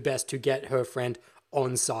absolute best to get her friend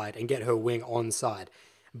on side and get her wing on side.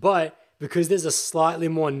 But because there's a slightly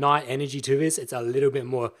more night energy to this, it's a little bit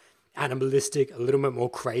more animalistic, a little bit more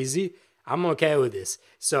crazy. I'm okay with this.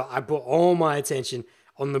 So I put all my attention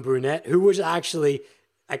on the brunette, who was actually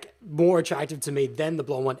like more attractive to me than the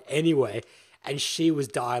blonde one anyway, and she was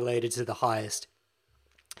dilated to the highest.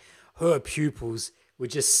 Her pupils were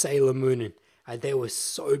just Sailor Mooning, and they were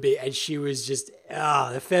so big, and she was just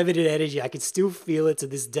the feminine energy. I could still feel it to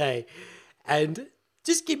this day. And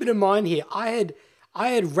just keep it in mind here, I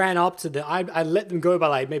had ran up to them. I let them go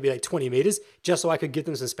by maybe 20 meters just so I could give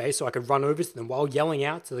them some space so I could run over to them while yelling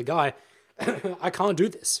out to the guy, I can't do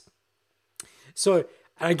this. So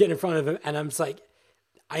I get in front of him and I'm just like,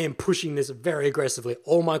 I am pushing this very aggressively.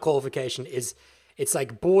 All my qualification is, it's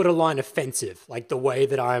like borderline offensive, like the way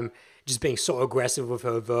that I'm just being so aggressive with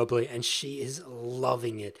her verbally, and she is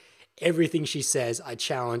loving it. Everything she says, I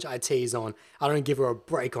challenge, I tease on. I don't give her a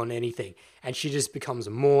break on anything. And she just becomes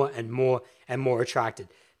more and more and more attracted.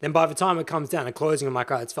 Then by the time it comes down to closing, I'm like,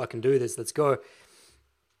 all right, let's fucking do this. Let's go.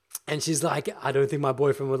 And she's like, I don't think my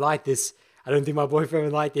boyfriend would like this. I don't think my boyfriend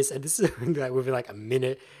would like this. And this is like within like a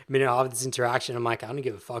minute and a half of this interaction. I'm like, I don't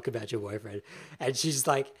give a fuck about your boyfriend. And she's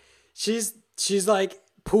like, she's like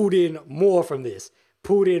pulled in more from this,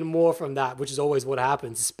 pulled in more from that, which is always what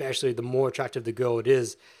happens, especially the more attractive the girl it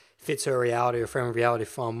is, fits her reality, her frame of reality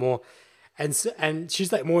far more. And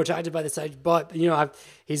she's like more attracted by this age, but you know,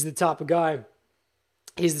 he's the type of guy.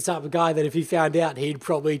 He's the type of guy that if he found out, he'd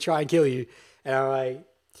probably try and kill you. And I'm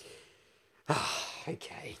like,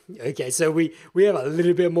 okay. So we have a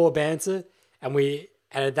little bit more banter, and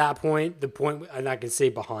at that point, and I can see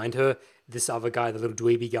behind her, this other guy, the little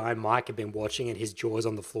dweeby guy, Mike, had been watching, and his jaw's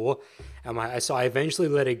on the floor. And so I eventually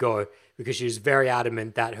let it go because she was very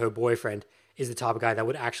adamant that her boyfriend is the type of guy that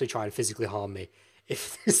would actually try and physically harm me.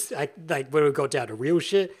 If this, like when we got down to real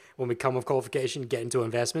shit, when we come off qualification, get into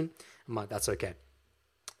investment, I'm like, that's okay.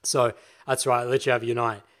 So that's right, I'll let you have your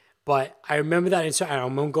night. But I remember that, and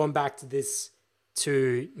I'm going back to this,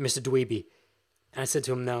 to Mr. Dweeby. And I said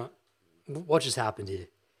to him, now, what just happened here?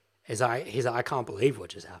 He's like, I can't believe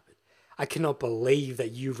what just happened. I cannot believe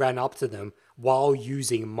that you ran up to them while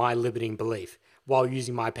using my limiting belief, while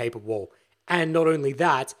using my paper wall. And not only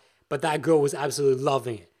that, but that girl was absolutely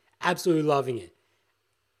loving it. Absolutely loving it.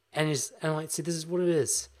 And I'm like, see, this is what it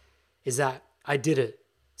is that I did it,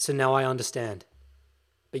 so now I understand.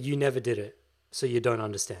 But you never did it, so you don't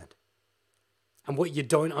understand. And what you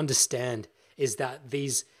don't understand is that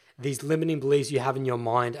these limiting beliefs you have in your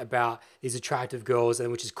mind about these attractive girls,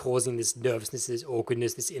 and which is causing this nervousness, this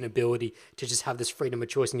awkwardness, this inability to just have this freedom of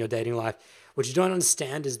choice in your dating life. What you don't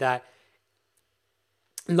understand is that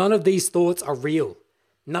none of these thoughts are real.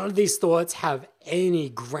 None of these thoughts have any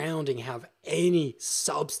grounding, have any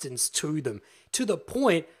substance to them, to the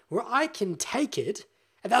point where I can take it,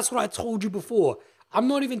 and that's what I told you before. I'm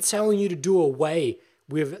not even telling you to do away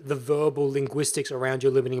with the verbal linguistics around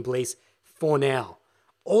your limiting beliefs for now.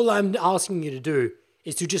 All I'm asking you to do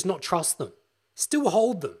is to just not trust them. Still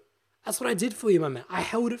hold them. That's what I did for you, my man. I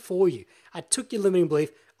held it for you. I took your limiting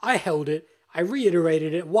belief, I held it, I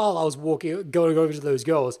reiterated it while I was going over to those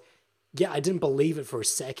girls. Yeah, I didn't believe it for a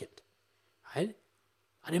second, right?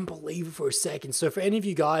 I didn't believe it for a second. So for any of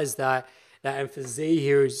you guys and for Z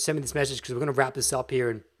here, send me this message because we're going to wrap this up here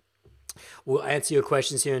and we'll answer your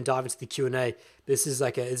questions here and dive into the Q&A. This is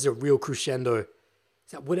a real crescendo.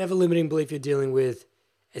 So whatever limiting belief you're dealing with,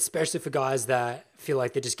 especially for guys that feel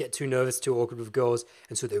like they just get too nervous, too awkward with girls,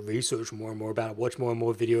 and so they research more and more about it, watch more and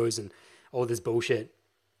more videos and all this bullshit.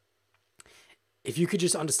 If you could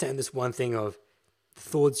just understand this one thing of the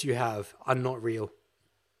thoughts you have are not real.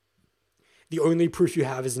 The only proof you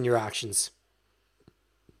have is in your actions.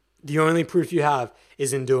 The only proof you have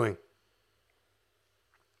is in doing.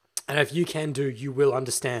 And if you can do, you will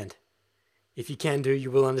understand. If you can do, you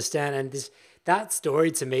will understand. And that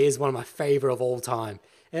story to me is one of my favorite of all time.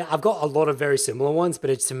 And I've got a lot of very similar ones,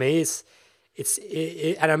 but to me,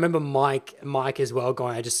 and I remember Mike as well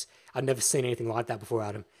going, I've never seen anything like that before,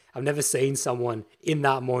 Adam. I've never seen someone in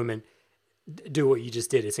that moment do what you just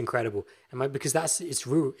did. It's incredible. And because it's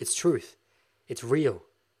true. It's truth. It's real.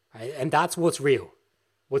 Right? And that's what's real.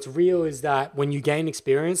 What's real is that when you gain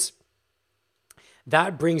experience,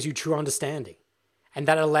 that brings you true understanding. And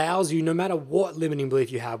that allows you, no matter what limiting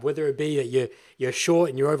belief you have, whether it be that you're short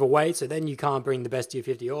and you're overweight, so then you can't bring the best to your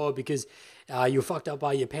 50, or because you're fucked up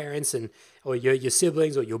by your parents or your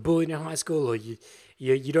siblings, or you're bullied in high school, or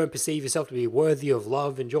you don't perceive yourself to be worthy of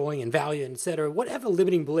love, enjoying, and value, etc. Whatever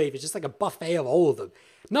limiting belief, it's just like a buffet of all of them.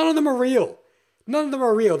 None of them are real. None of them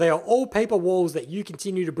are real. They are all paper walls that you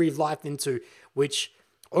continue to breathe life into, which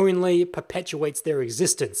only perpetuates their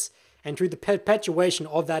existence. And through the perpetuation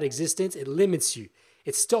of that existence, it limits you.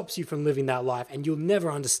 It stops you from living that life, and you'll never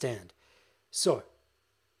understand. So,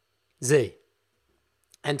 Z,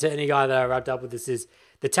 and to any guy that I wrapped up with this, is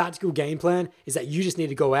the tactical game plan is that you just need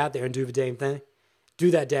to go out there and do the damn thing. Do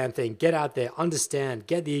that damn thing. Get out there, understand,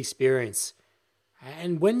 get the experience.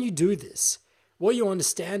 And when you do this, what you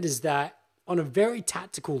understand is that on a very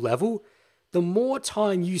tactical level, the more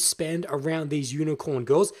time you spend around these unicorn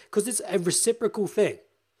girls, because it's a reciprocal thing.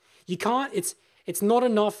 You can't, it's not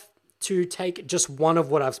enough to take just one of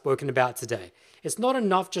what I've spoken about today. It's not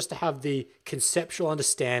enough just to have the conceptual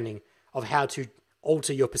understanding of how to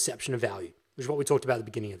alter your perception of value, which is what we talked about at the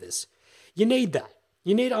beginning of this. You need that.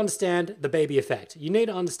 You need to understand the baby effect. You need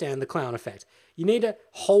to understand the clown effect. You need to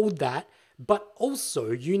hold that, but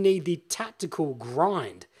also you need the tactical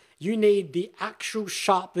grind. You need the actual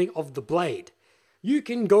sharpening of the blade. You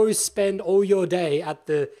can go spend all your day at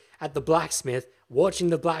the blacksmith, watching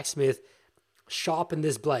the blacksmith sharpen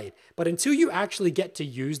this blade. But until you actually get to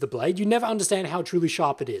use the blade, you never understand how truly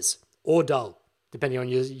sharp it is, or dull, depending on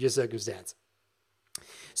your circumstance.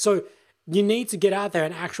 So You need to get out there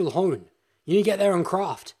and actual hone. You need to get there and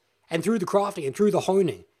craft. And through the crafting and through the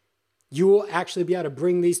honing, you will actually be able to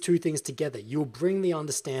bring these two things together. You'll bring the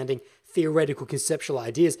understanding, theoretical, conceptual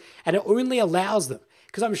ideas, and it only allows them.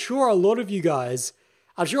 Because I'm sure a lot of you guys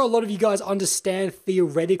understand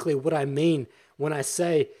theoretically what I mean when I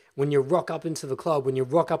say, when you rock up into the club, when you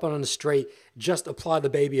rock up on the street, just apply the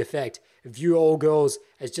baby effect. View all girls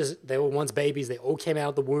as just, they were once babies, they all came out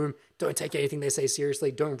of the womb. Don't take anything they say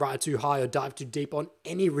seriously. Don't ride too high or dive too deep on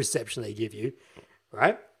any reception they give you,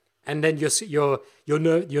 right? And then your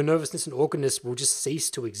nervousness and awkwardness will just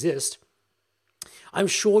cease to exist. I'm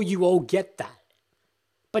sure you all get that,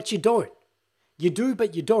 but you don't. You do,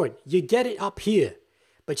 but you don't. You get it up here,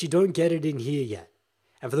 but you don't get it in here yet.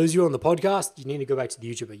 And for those of you on the podcast, you need to go back to the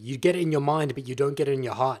YouTube. You get it in your mind, but you don't get it in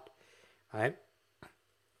your heart, right?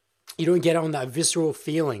 You don't get it on that visceral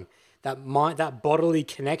feeling, that bodily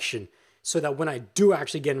connection, so that when I do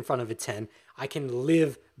actually get in front of a 10, I can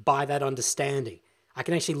live by that understanding. I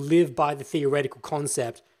can actually live by the theoretical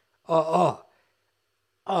concept. Take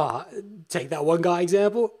that one guy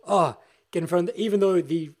example. Get in front of even though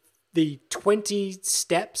the 20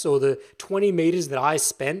 steps or the 20 meters that I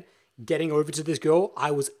spent getting over to this girl,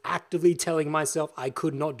 I was actively telling myself I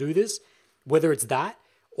could not do this. Whether it's that,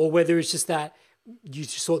 or whether it's just that you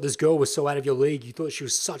just thought this girl was so out of your league, you thought she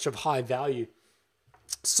was such of high value,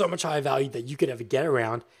 so much high value that you could ever get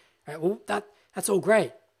around. Right? Well, that's all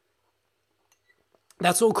great.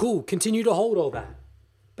 That's all cool. Continue to hold all that.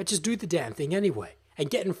 But just do the damn thing anyway. And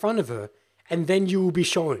get in front of her. And then you will be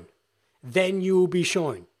shown. Then you will be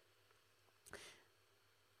shown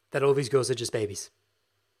that all these girls are just babies.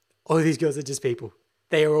 All these girls are just people.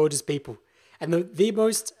 They are all just people. And the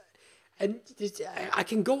most... And I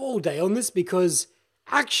can go all day on this because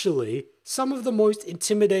actually some of the most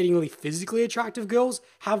intimidatingly physically attractive girls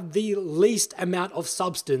have the least amount of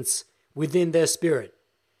substance within their spirit.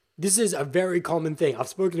 This is a very common thing. I've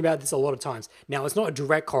spoken about this a lot of times. Now, it's not a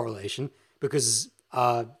direct correlation because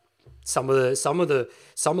some of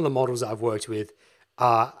the models I've worked with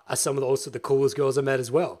are some of the coolest girls I met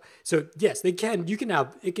as well. So yes, it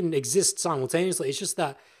can exist simultaneously. It's just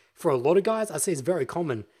that for a lot of guys, I'd say it's very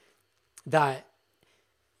common that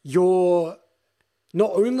not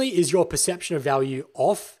only is your perception of value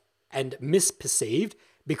off and misperceived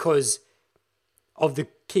because of the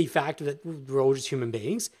key factor that we're all just human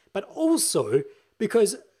beings, but also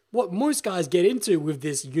because what most guys get into with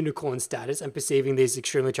this unicorn status and perceiving these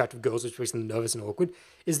extremely attractive girls, which makes them nervous and awkward,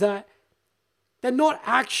 is that they're not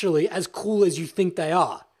actually as cool as you think they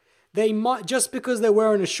are. They might, just because they're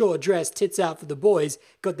wearing a short dress, tits out for the boys,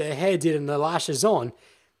 got their hair did and their lashes on,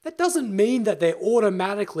 that doesn't mean that they're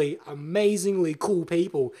automatically amazingly cool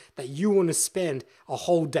people that you want to spend a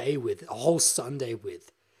whole day with, a whole Sunday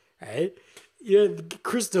with, right? You know,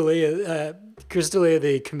 Crystalia,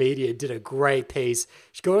 the comedian, did a great piece.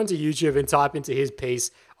 Just go onto YouTube and type into his piece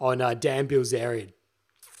on Dan Bilzerian.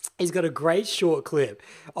 He's got a great short clip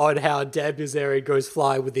on how Dan Bilzerian goes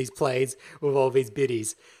fly with these planes with all these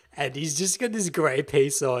biddies. And he's just got this great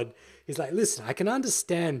piece on. He's like, listen, I can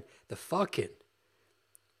understand the fucking,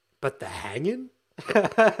 but the hanging?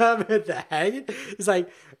 It's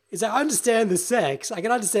like, I understand the sex. I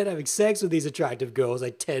can understand having sex with these attractive girls,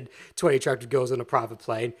 like 10, 20 attractive girls on a private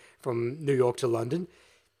plane from New York to London.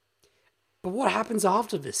 But what happens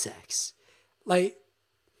after the sex? Like,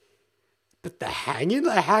 but the hanging?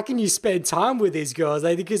 Like, how can you spend time with these girls?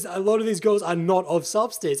 Like, because a lot of these girls are not of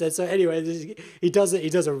substance. And so anyway, he does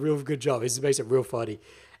a real good job. He makes it real funny.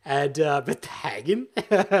 And, but the hanging?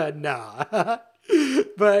 Nah.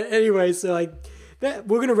 But anyway, so like,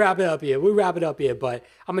 we're going to wrap it up here. We'll wrap it up here, but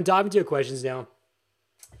I'm going to dive into your questions now.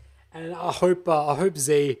 And I hope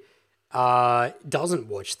Z doesn't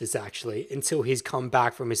watch this actually until he's come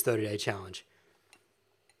back from his 30-day challenge.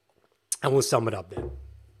 And we'll sum it up then.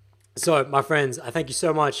 So, my friends, I thank you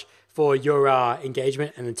so much for your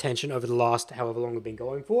engagement and attention over the last however long we've been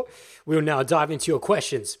going for. We will now dive into your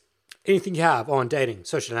questions. Anything you have on dating,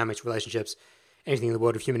 social dynamics, relationships, anything in the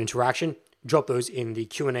world of human interaction, drop those in the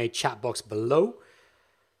Q&A chat box below.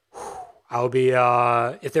 I'll be,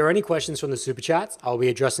 if there are any questions from the super chats, I'll be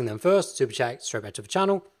addressing them first. Super chat straight back to the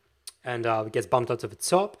channel, and it gets bumped up to the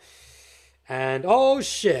top. And oh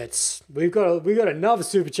shit, we've got another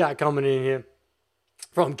super chat coming in here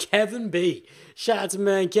from Kevin B. Shout out to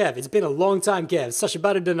man Kev. It's been a long time, Kev. Such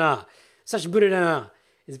a dana.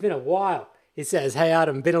 It's been a while. He says, "Hey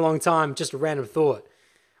Adam, been a long time. Just a random thought.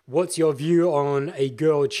 What's your view on a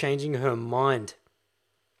girl changing her mind?"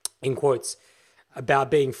 In quotes,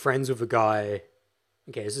 about being friends with a guy.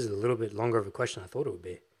 Okay, this is a little bit longer of a question than I thought it would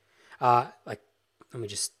be. Let me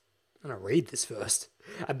just I'm going to read this first.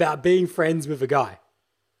 About being friends with a guy.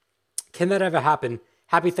 Can that ever happen?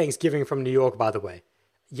 Happy Thanksgiving from New York, by the way.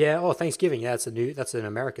 Yeah, oh, Thanksgiving. Yeah, that's an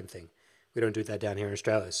American thing. We don't do that down here in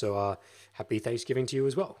Australia. So happy Thanksgiving to you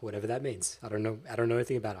as well, whatever that means. I don't know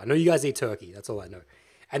anything about it. I know you guys eat turkey. That's all I know.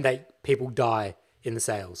 And that people die in the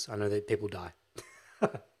sales. I know that people die.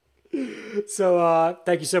 So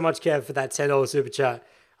thank you so much, Kev, for that $10 super chat.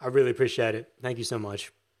 I really appreciate it. Thank you so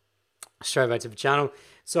much. Straight back to the channel.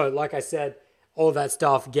 So like I said, all of that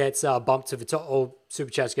stuff gets bumped to the top. All super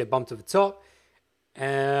chats get bumped to the top.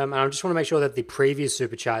 And I just want to make sure that the previous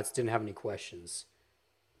super chats didn't have any questions.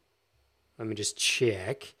 Let me just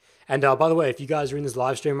check. And by the way, if you guys are in this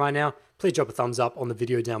live stream right now, please drop a thumbs up on the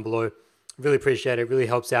video down below. Really appreciate it. Really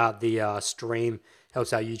helps out the stream.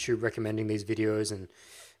 Helps out YouTube recommending these videos and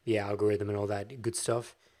the algorithm and all that good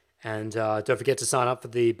stuff. And don't forget to sign up for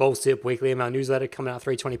the Bowl Sip weekly email newsletter coming out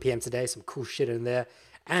 3:20 p.m. today. Some cool shit in there.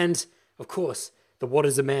 And, of course, the What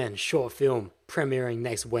is a Man short film premiering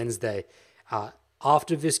next Wednesday.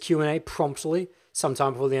 After this Q&A, promptly,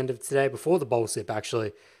 sometime before the end of today, before the Bowl Sip,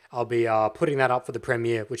 actually, I'll be putting that up for the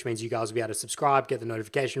premiere, which means you guys will be able to subscribe, get the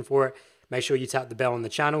notification for it. Make sure you tap the bell on the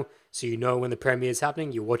channel so you know when the premiere is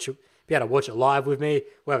happening. You'll be able to watch it live with me.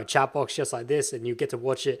 We'll have a chat box just like this, and you get to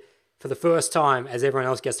watch it for the first time as everyone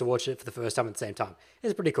else gets to watch it for the first time at the same time.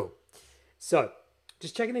 It's pretty cool. So,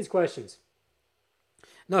 just checking these questions.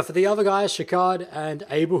 No, for the other guys, Shakad and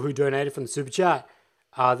Abel, who donated from the super chat,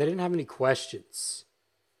 they didn't have any questions.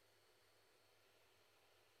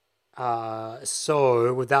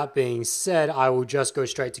 So, with that being said, I will just go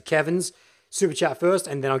straight to Kevin's super chat first,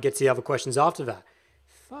 and then I'll get to the other questions after that.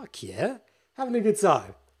 Fuck yeah. Having a good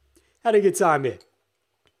time. Had a good time here.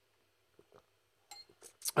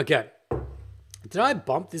 Okay. Did I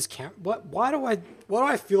bump this camera? Why do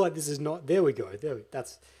I feel like this is not... There we go. I feel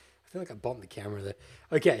like I bumped the camera there.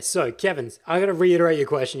 Okay, so Kevin's. I'm going to reiterate your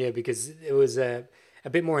question here because it was a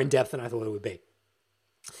bit more in-depth than I thought it would be.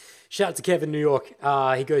 Shout out to Kevin, New York.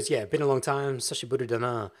 He goes, yeah, been a long time. Sashi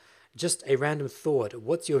Buddha. Just a random thought.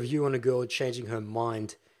 What's your view on a girl changing her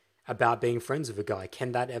mind about being friends with a guy?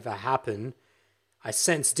 Can that ever happen? I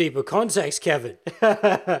sense deeper context, Kevin.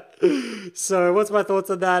 So what's my thoughts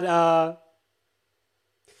on that?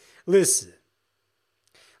 Listen,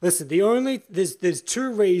 there's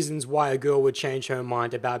two reasons why a girl would change her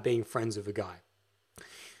mind about being friends with a guy.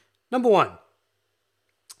 Number one,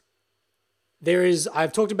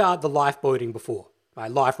 I've talked about the lifeboating before,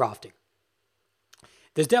 right? Life rafting.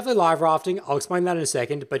 There's definitely life rafting. I'll explain that in a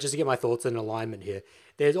second, but just to get my thoughts in alignment here.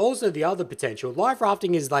 There's also the other potential. Life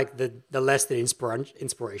rafting is like the less than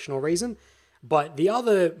inspirational reason, but the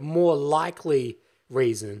other more likely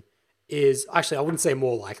reason is, actually I wouldn't say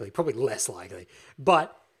more likely, probably less likely,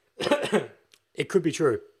 but it could be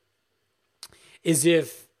true, is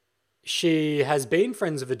if she has been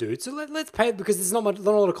friends with a dude. So let's pay, because there's not a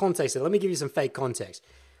lot of context here. Let me give you some fake context.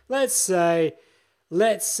 Let's say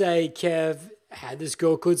Kev had this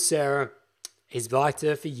girl called Sarah. He's liked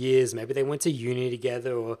her for years. Maybe they went to uni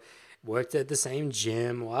together or worked at the same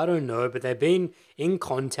gym, or I don't know, but they've been in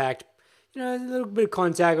contact, a little bit of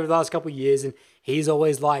contact over the last couple of years, and he's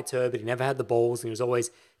always liked her, but he never had the balls, and he was always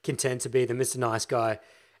content to be the Mr. Nice Guy,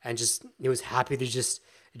 and he was happy to just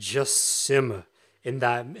simmer in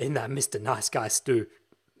that Mr. Nice Guy stew.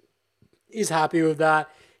 He's happy with that.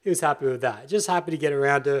 He was happy with that. Just happy to get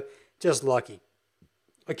around her. Just lucky.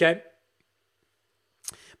 Okay?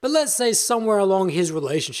 But let's say somewhere along his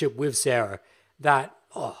relationship with Sarah that,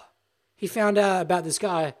 he found out about this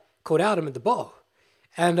guy called Adam at the bar.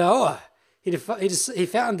 And, he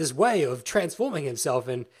found this way of transforming himself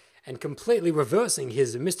and completely reversing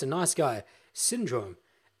his Mr. Nice Guy syndrome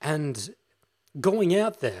and going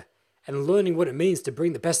out there and learning what it means to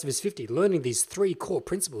bring the best of his 50, learning these 3 core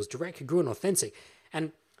principles, direct, congruent, authentic.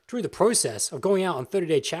 And through the process of going out on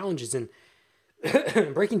 30-day challenges and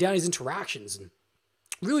breaking down his interactions and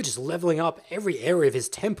really just leveling up every area of his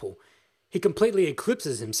temple, he completely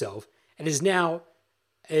eclipses himself and is now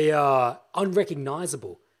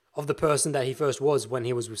unrecognizable of the person that he first was when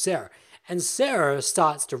he was with Sarah. And Sarah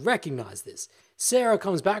starts to recognize this. Sarah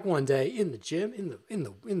comes back one day in the gym,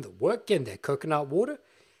 in the work, getting their coconut water.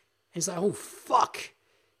 And he's like, oh, fuck.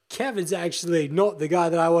 Kevin's actually not the guy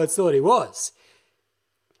that I once thought he was.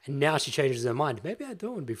 And now she changes her mind. Maybe I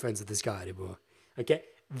don't want to be friends with this guy anymore. Okay?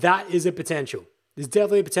 That is a potential. There's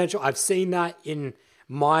definitely a potential. I've seen that in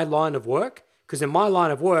my line of work. Because in my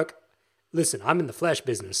line of work, listen, I'm in the flesh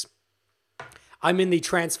business. I'm in the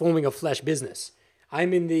transforming of flesh business.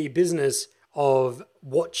 I'm in the business of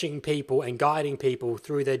watching people and guiding people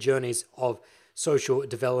through their journeys of social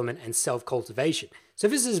development and self-cultivation. So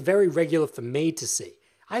this is very regular for me to see.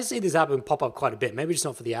 I see this happen pop up quite a bit. Maybe just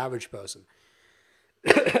not for the average person.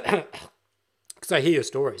 Because I hear your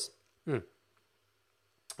stories. That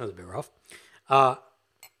was a bit rough. And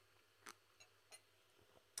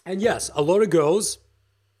yes, a lot of girls.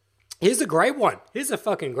 Here's a great one. Here's a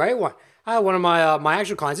fucking great one. I had one of my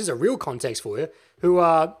actual clients. Here's a real context for you. Who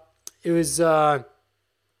it was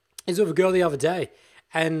with a girl the other day,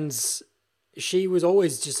 and she was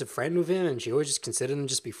always just a friend with him, and she always just considered them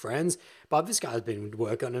just be friends. But this guy's been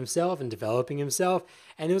working on himself and developing himself,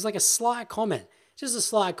 and it was like a slight comment, just a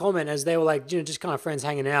slight comment, as they were like, just kind of friends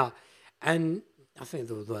hanging out, and I think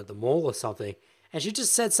it was like the mall or something, and she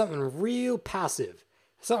just said something real passive,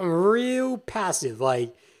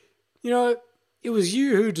 like, it was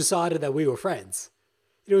you who decided that we were friends.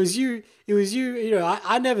 It was you,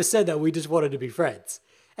 I never said that we just wanted to be friends.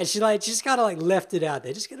 And she just kind of like left it out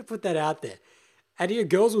there, just gonna put that out there. And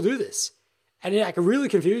girls will do this. And it really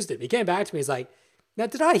confused him. He came back to me, he's like, now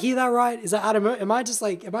did I hear that right? Is that Adam, am I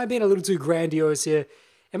being a little too grandiose here?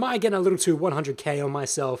 Am I getting a little too 100K on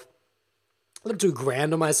myself? A little too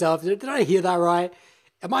grand on myself? Did I hear that right?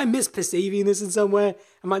 Am I misperceiving this in some way?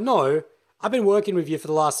 I'm like, no, I've been working with you for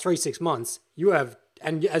the last 3-6 months. You have,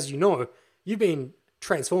 and as you know, you've been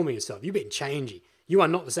transforming yourself. You've been changing. You are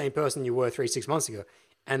not the same person you were 3-6 months ago.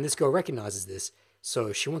 And this girl recognizes this.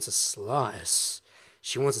 So she wants a slice.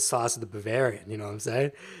 She wants a slice of the Bavarian, you know what I'm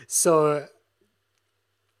saying? So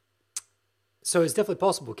it's definitely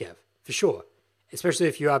possible, Kev, for sure. Especially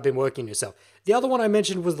if you have been working yourself. The other one I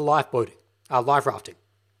mentioned was the life rafting.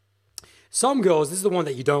 Some girls, this is the one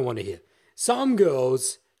that you don't want to hear. Some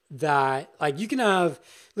girls that, like, you can have,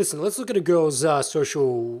 listen, let's look at a girl's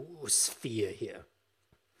social sphere here.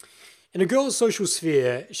 In a girl's social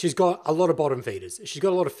sphere, she's got a lot of bottom feeders. She's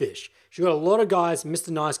got a lot of fish. She's got a lot of guys, Mr.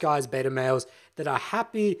 Nice Guys, beta males, that are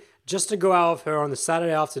happy just to go out with her on the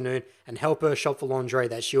Saturday afternoon and help her shop for lingerie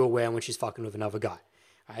that she'll wear when she's fucking with another guy.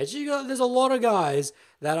 Right? There's a lot of guys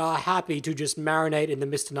that are happy to just marinate in the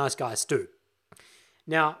Mr. Nice Guy stew.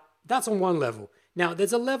 Now, that's on one level. Now,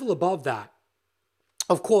 there's a level above that,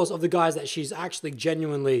 of course, of the guys that she's actually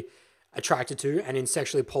genuinely attracted to and in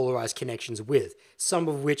sexually polarized connections with, some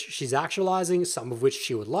of which she's actualizing, some of which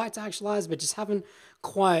she would like to actualize, but just haven't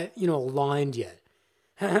quite, aligned yet.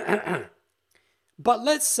 But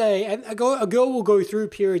let's say a girl will go through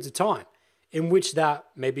periods of time in which that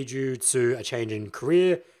may be due to a change in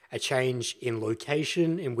career, a change in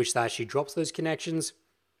location, in which that she drops those connections,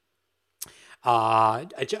 an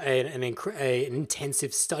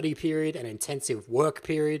intensive study period, an intensive work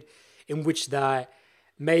period, in which that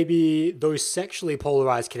maybe those sexually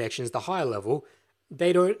polarized connections, the higher level,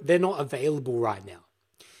 they're not available right now.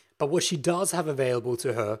 But what she does have available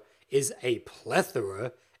to her is a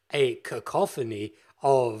plethora, a cacophony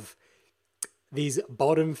of these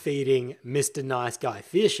bottom-feeding Mr. Nice Guy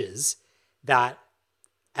fishes that,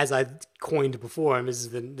 as I coined before, and this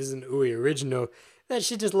is an Uwe original, that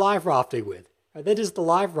she's just life rafting with. They're just the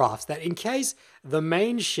life rafts that in case the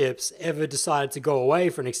main ships ever decided to go away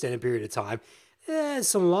for an extended period of time, there's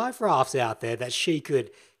some life rafts out there that she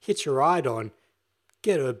could hitch a ride on,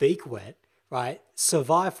 get her beak wet, right?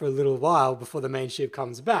 Survive for a little while before the main ship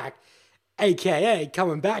comes back, aka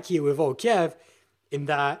coming back here with old Kev, in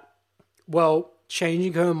that, well,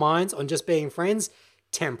 changing her minds on just being friends,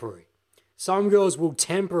 temporary. Some girls will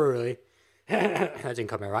temporarily, that didn't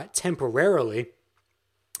come out right, temporarily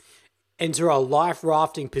enter a life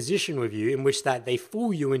rafting position with you in which that they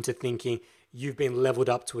fool you into thinking you've been leveled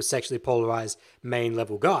up to a sexually polarized main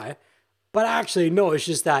level guy. But actually, no, it's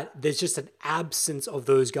just that there's just an absence of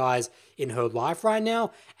those guys in her life right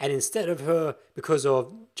now. And instead of her, because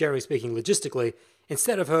of, generally speaking, logistically,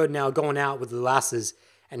 instead of her now going out with the lasses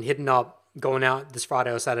and hitting up, going out this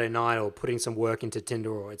Friday or Saturday night or putting some work into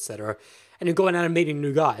Tinder or etc., and then going out and meeting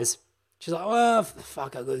new guys, she's like, well,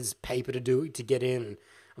 fuck, I've got this paper to get in, and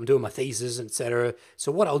I'm doing my thesis, etc.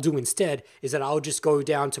 So what I'll do instead is that I'll just go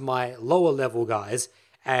down to my lower level guys,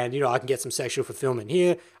 and, I can get some sexual fulfillment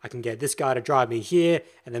here. I can get this guy to drive me here.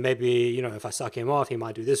 And then maybe, if I suck him off, he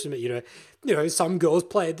might do this for me. Some girls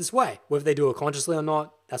play it this way. Whether they do it consciously or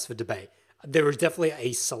not, that's for debate. There is definitely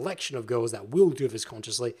a selection of girls that will do this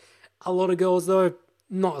consciously. A lot of girls, though,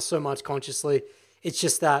 not so much consciously. It's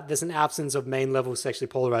just that there's an absence of main level sexually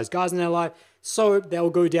polarized guys in their life. So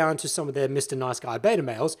they'll go down to some of their Mr. Nice Guy beta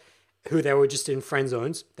males who they were just in friend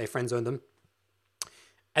zones. They friend zoned them.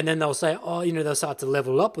 And then they'll say, they'll start to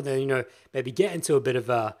level up with them, maybe get into a bit of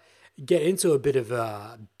a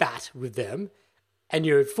bat with them, and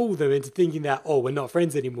fool them into thinking that, we're not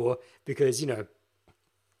friends anymore because,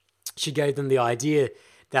 she gave them the idea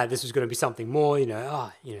that this was going to be something more, you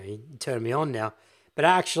turn me on now. But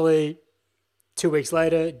actually, 2 weeks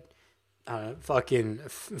later, fucking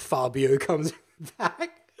Fabio comes back.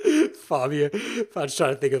 Fabio, I'm just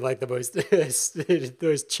trying to think of like the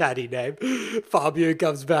most chatty name. Fabio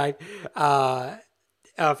comes back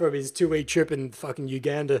from his 2 week trip in fucking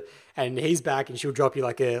Uganda, and he's back, and she'll drop you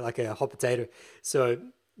like a hot potato. So,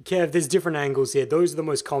 Kev, there's different angles here. Those are the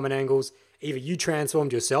most common angles. Either you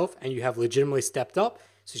transformed yourself and you have legitimately stepped up,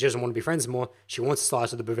 so she doesn't want to be friends anymore. She wants to slice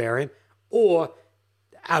with the Bavarian, or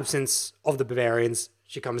absence of the Bavarians.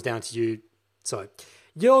 She comes down to you. So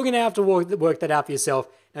you're going to have to work that out for yourself.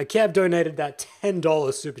 Now, Kev donated that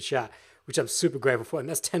 $10 super chat, which I'm super grateful for, and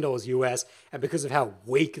that's $10 US. And because of how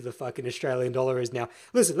weak the fucking Australian dollar is now,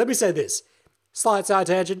 listen, let me say this. Slight side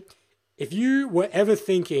tangent. If you were ever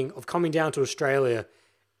thinking of coming down to Australia,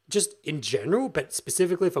 just in general, but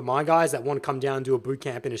specifically for my guys that want to come down and do a boot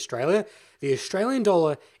camp in Australia, the Australian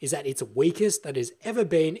dollar is at its weakest that it's ever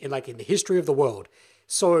been in the history of the world.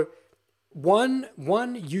 So one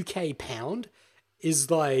UK pound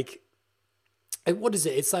is like, what is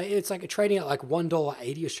it? It's like a trading at like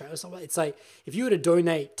 $1.80 Australia or something. It's like if you were to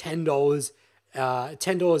donate $10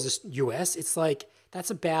 US, it's like I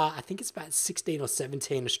think it's about 16 or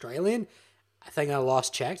 17 Australian. I think I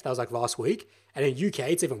last checked, that was like last week. And in UK,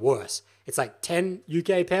 it's even worse. It's like 10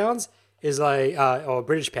 UK pounds is like, or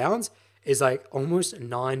British pounds is like almost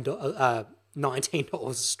 $19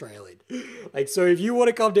 Australian. Like, so if you want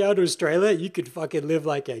to come down to Australia, you could fucking live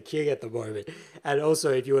like a king at the moment. And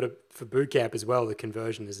also, if you want to, for boot camp as well, the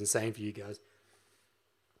conversion is insane for you guys.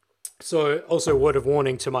 So, also, word of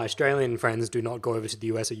warning to my Australian friends, do not go over to the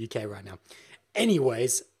US or UK right now.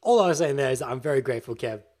 Anyways, all I was saying there is that I'm very grateful,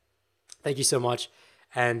 Kev. Thank you so much.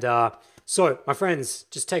 And so, my friends,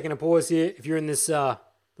 just taking a pause here. If you're in this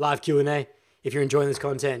live Q&A, if you're enjoying this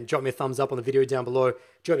content, drop me a thumbs up on the video down below.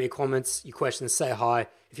 Drop me your comments, your questions, say hi.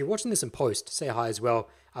 If you're watching this in post, say hi as well.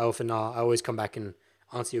 I always come back and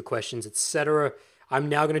answer your questions, etc. I'm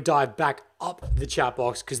now going to dive back up the chat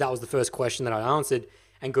box because that was the first question that I answered,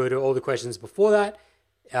 and go to all the questions before that.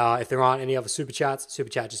 If there aren't any other super chat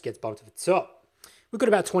just gets bumped to the top. We've got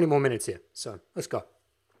about 20 more minutes here, so let's go.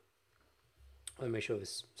 Let me make sure this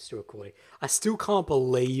is still recording. I still can't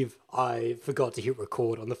believe I forgot to hit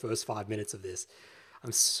record on the first 5 minutes of this.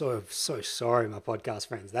 I'm so sorry, my podcast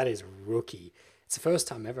friends. That is rookie. It's the first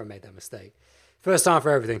time ever I made that mistake. First time for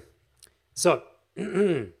everything. So,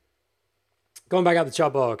 going back up the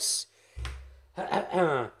chat box.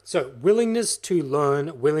 So, willingness to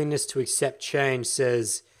learn, willingness to accept change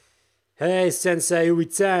says, hey, Sensei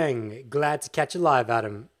Uitang, glad to catch you live,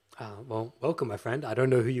 Adam. Well, welcome, my friend. I don't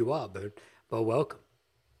know who you are, but welcome.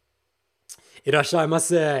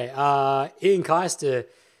 Irashaimase. Ian Keister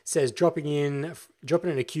says, dropping in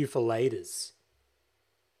a queue for laters.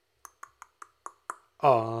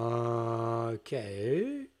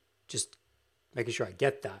 Okay. Just making sure I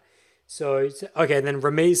get that. So, okay, then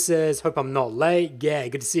Rami says, hope I'm not late. Yeah,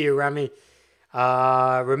 good to see you, Rami.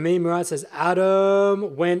 Rami Murat says,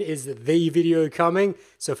 Adam, when is the video coming?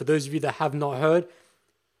 So for those of you that have not heard,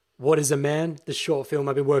 What is a Man, the short film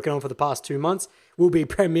I've been working on for the past 2 months, will be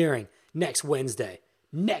premiering next Wednesday,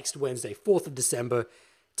 4th of December,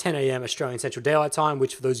 10 a.m. Australian Central Daylight Time,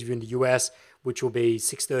 which for those of you in the US, which will be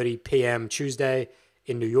 6:30 p.m. Tuesday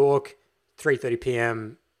in New York, 3:30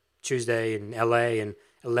 p.m. Tuesday in LA, and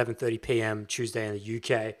 11:30 p.m. Tuesday in the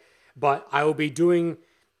UK. But I'll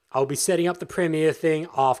be setting up the premiere thing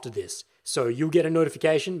after this. So you'll get a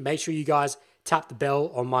notification. Make sure you guys tap the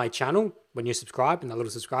bell on my channel when you subscribe in that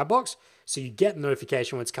little subscribe box, so you get the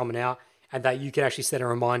notification when it's coming out, and that you can actually set a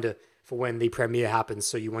reminder for when the premiere happens,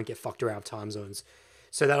 so you won't get fucked around time zones.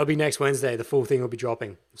 So that'll be next Wednesday. The full thing will be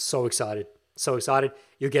dropping. I'm so excited. So excited.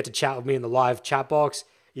 You'll get to chat with me in the live chat box.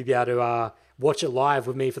 You'll be able to watch it live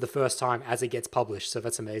with me for the first time as it gets published. So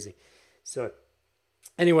that's amazing. So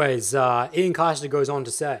anyways, Ian Keister goes on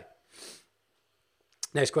to say,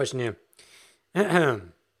 next question here.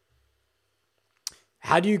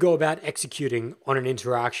 How do you go about executing on an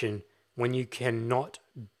interaction when you cannot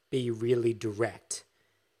be really direct?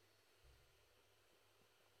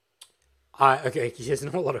 Okay, there's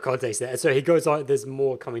not a lot of context there. So he goes on, there's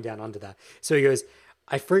more coming down under that. So he goes,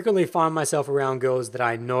 I frequently find myself around girls that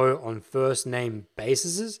I know on first name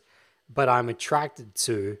basis, but I'm attracted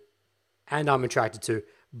to,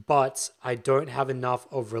 but I don't have enough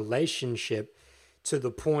of relationship to the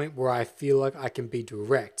point where I feel like I can be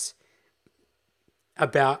direct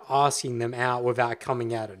about asking them out without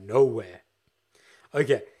coming out of nowhere.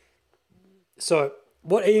 Okay, so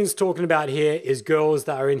what Ian's talking about here is girls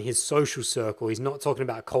that are in his social circle. He's not talking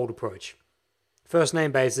about cold approach. First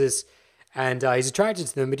name basis, and he's attracted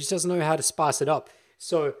to them, but he just doesn't know how to spice it up.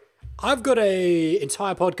 So I've got a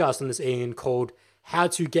entire podcast on this, Ian, called How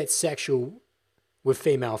to Get Sexual with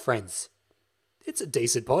Female Friends. It's a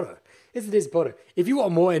decent podder. It's a decent podder. If you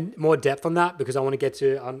want more depth on that, because I want to get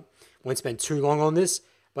to, I won't spend too long on this,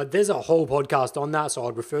 but there's a whole podcast on that, so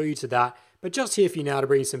I'd refer you to that. But just here for you now to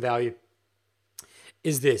bring you some value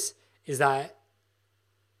is that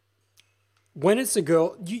when it's a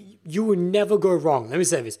girl, you will never go wrong. Let me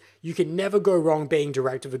say this. You can never go wrong being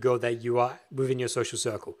direct with a girl that you are within your social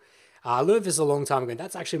circle. I learned this a long time ago, and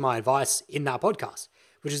that's actually my advice in that podcast,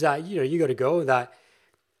 which is that, you got to go that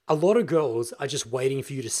a lot of girls are just waiting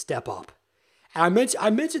for you to step up. And I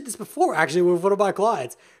mentioned this before, actually, with one of my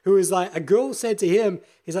clients, who was like, a girl said to him,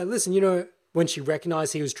 he's like, listen, when she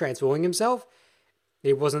recognized he was transforming himself,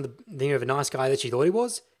 he wasn't the nice guy that she thought he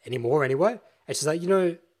was anymore anyway. And she's like,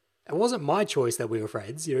 it wasn't my choice that we were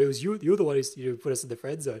friends. It was you're the one who put us in the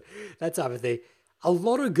friend zone, that type of thing. A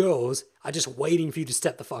lot of girls are just waiting for you to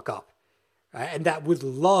step the fuck up, right? And that would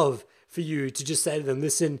love for you to just say to them,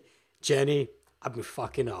 listen, Jenny, I've been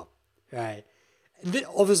fucking up, right? And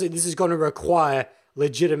obviously, this is going to require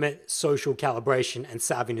legitimate social calibration and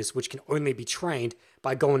savviness, which can only be trained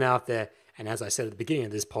by going out there and, as I said at the beginning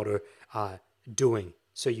of this Potter, doing,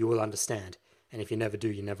 so you will understand. And if you never do,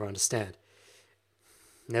 you never understand.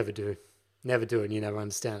 Never do, and you never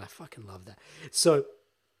understand. I fucking love that. So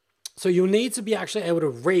you'll need to be actually able to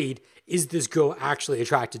read, is this girl actually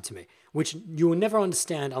attracted to me? Which you will never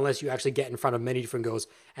understand unless you actually get in front of many different girls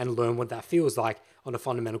and learn what that feels like on a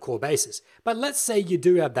fundamental core basis. But let's say you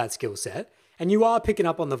do have that skill set and you are picking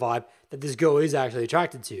up on the vibe that this girl is actually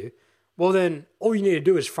attracted to you. Well, then all you need to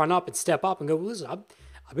do is front up and step up and go, well, listen,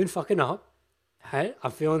 I've been fucking up. Hey,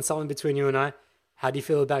 I'm feeling something between you and I. How do you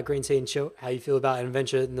feel about green tea and chill? How do you feel about an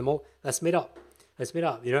adventure in the mall? Let's meet up,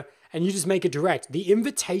 and you just make it direct. The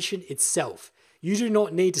invitation itself, you do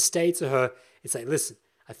not need to say to her, it's like, listen,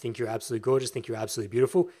 I think you're absolutely gorgeous, think you're absolutely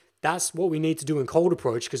beautiful. That's what we need to do in cold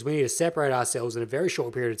approach, because we need to separate ourselves in a very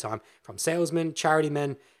short period of time from salesmen, charity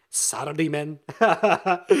men, Saturday men,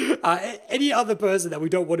 any other person that we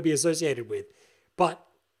don't want to be associated with. But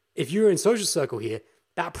if you're in social circle here,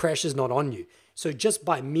 that pressure's not on you. So just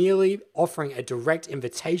by merely offering a direct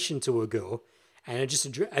invitation to a girl and just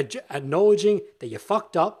acknowledging that you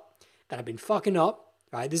fucked up, that I've been fucking up,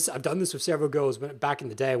 right? I've done this with several girls back in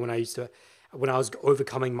the day when I was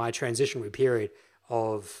overcoming my transitionary period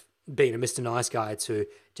of being a Mr. Nice Guy to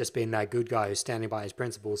just being that good guy who's standing by his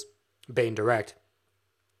principles, being direct.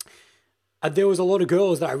 There was a lot of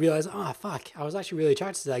girls that I realized, fuck, I was actually really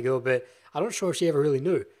attracted to that girl, but I'm not sure if she ever really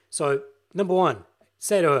knew. So, number one,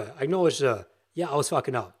 say to her, acknowledge to her, yeah, I was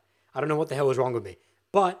fucking up. I don't know what the hell was wrong with me.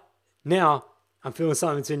 But now I'm feeling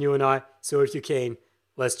something between you and I. So if you're keen,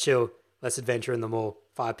 let's chill. Let's adventure in the mall.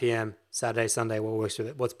 5 p.m. Saturday, Sunday. What works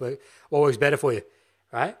better for you,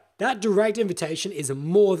 right? That direct invitation is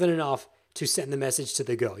more than enough to send the message to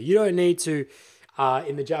the girl. You don't need to,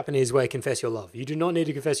 in the Japanese way, confess your love. You do not need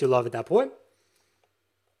to confess your love at that point.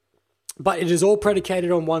 But it is all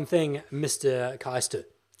predicated on one thing, Mr.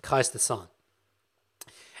 Keister-san.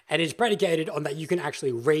 And it's predicated on that you can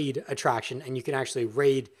actually read attraction and you can actually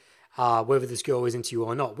read whether this girl is into you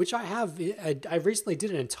or not, which I have. I recently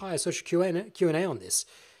did an entire social Q&A on this.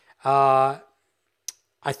 I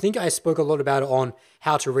think I spoke a lot about it on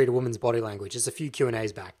how to read a woman's body language. It's a few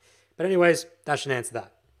Q&As back. But anyways, that should answer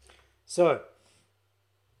that. So,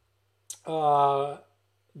 the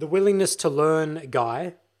willingness to learn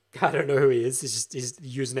guy, I don't know who he is. His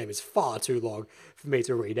username is far too long for me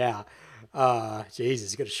to read out.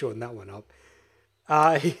 Jesus, you got to shorten that one up.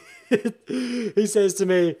 He says to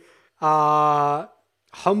me,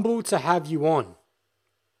 humble to have you on.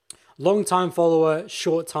 Long time follower,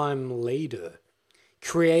 short time leader.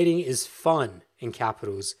 Creating is fun, in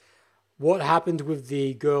capitals. What happened with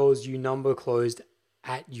the girls you number closed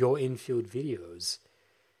at your infield videos?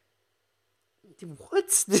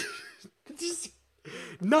 What?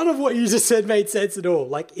 None of what you just said made sense at all,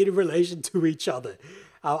 like in relation to each other.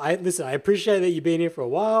 I appreciate that you've been here for a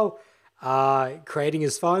while. Creating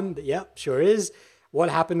is fun. Yep, sure is. What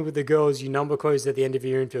happened with the girls you number closed at the end of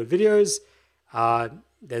your infield videos?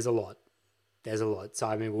 There's a lot. So,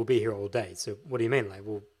 I mean, we'll be here all day. So what do you mean? Like,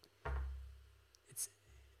 well,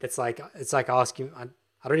 it's like asking,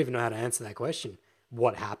 I don't even know how to answer that question.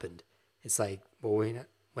 What happened? It's like, well, we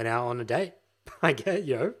went out on a date. I get,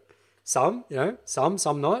 some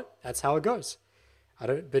not. That's how it goes.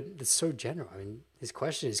 But it's so general. I mean, his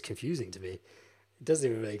question is confusing to me. It doesn't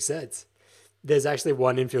even make sense. There's actually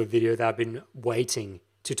one infield video that I've been waiting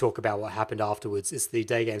to talk about what happened afterwards. It's the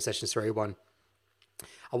day game session 3 one.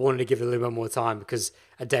 I wanted to give it a little bit more time because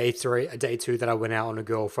a day 2 that I went out on a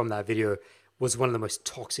girl from that video was one of the most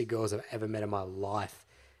toxic girls I've ever met in my life.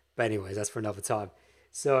 But anyways, that's for another time.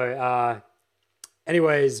 So,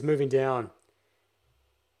 anyways, moving down.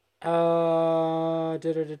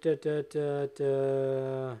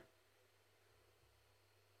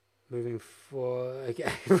 Moving forward.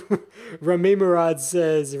 Okay. Rami Murad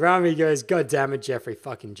says, Rami goes, God damn it, Jeffrey.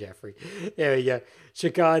 Fucking Jeffrey. There we go.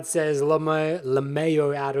 Shakad says,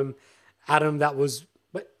 LeMayo Adam. Adam, that was...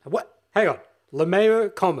 What? Hang on.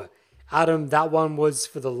 LeMayo, comma. Adam, that one was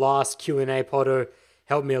for the last Q&A podo.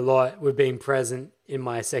 Helped me a lot with being present in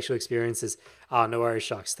my sexual experiences. No worries,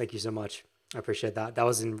 Shucks. Thank you so much. I appreciate that. That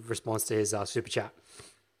was in response to his super chat.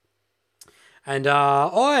 And,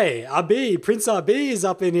 oi, Abi, Prince Abi is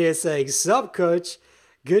up in here saying, sup, coach?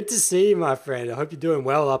 Good to see you, my friend. I hope you're doing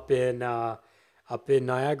well up in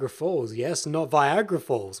Niagara Falls. Yes, not Viagra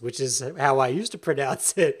Falls, which is how I used to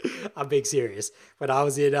pronounce it. I'm being serious. When I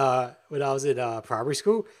was in primary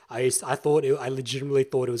school, I legitimately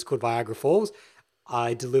thought it was called Viagra Falls.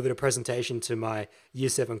 I delivered a presentation to my year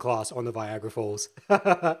 7 class on the Viagra Falls.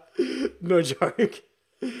 No joke.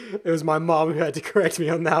 It was my mom who had to correct me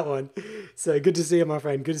on that one. So good to see you, my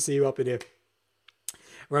friend. Good to see you up in here.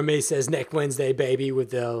 Rami says, next Wednesday, baby,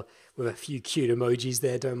 with a few cute emojis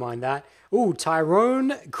there. Don't mind that. Ooh,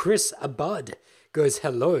 Tyrone Chris Abud goes,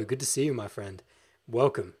 hello. Good to see you, my friend.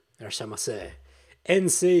 Welcome.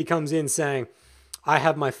 NC comes in saying, I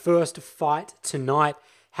have my first fight tonight.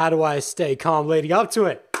 How do I stay calm leading up to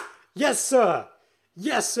it? Yes, sir.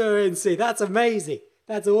 Yes, sir, NC. That's amazing.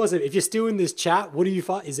 That's awesome. If you're still in this chat, what do you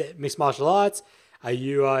fight? Is it mixed martial arts? Are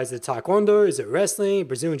you, is it taekwondo? Is it wrestling?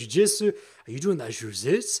 Brazilian jiu-jitsu? Are you doing that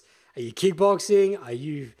jiu-jitsu? Are you kickboxing?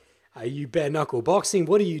 Are you bare knuckle boxing?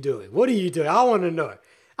 What are you doing? What are you doing? I want to know.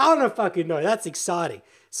 I want to fucking know. That's exciting.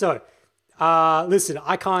 So, listen,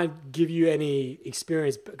 I can't give you any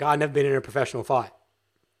experience. I've never been in a professional fight.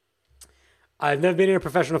 I've never been in a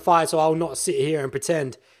professional fight, so I'll not sit here and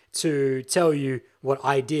pretend to tell you what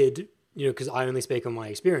I did, because I only speak on my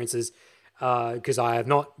experiences, because I have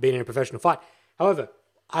not been in a professional fight. However,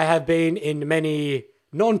 I have been in many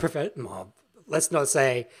non-professional, let's not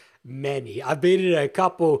say many. I've been in a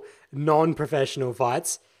couple non-professional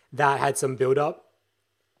fights that had some build-up.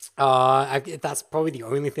 That's probably the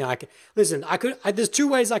only thing I can... Listen, there's two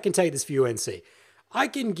ways I can take this for UNC. I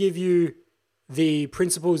can give you the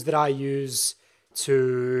principles that I use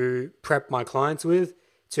to prep my clients with,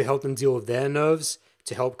 to help them deal with their nerves,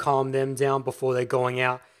 to help calm them down before they're going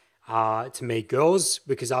out to meet girls.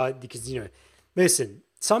 Because listen,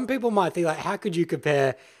 some people might think, like, how could you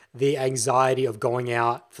compare the anxiety of going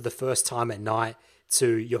out for the first time at night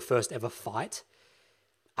to your first ever fight?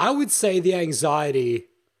 I would say the anxiety,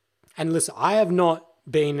 and listen, I have not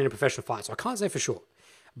been in a professional fight, so I can't say for sure.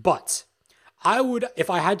 But if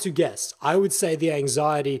I had to guess, I would say the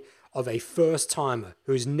anxiety of a first timer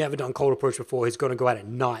who's never done cold approach before, who's going to go out at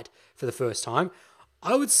night for the first time,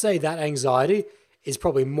 I would say that anxiety is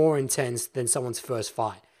probably more intense than someone's first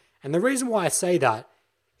fight. And the reason why I say that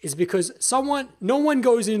is because no one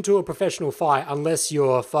goes into a professional fight unless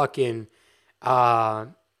you're fucking,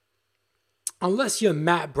 unless you're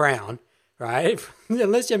Matt Brown, right?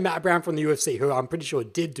 Unless you're Matt Brown from the UFC, who I'm pretty sure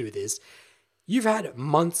did do this. You've had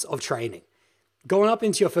months of training. Going up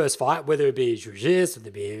into your first fight, whether it be jiu-jitsu, whether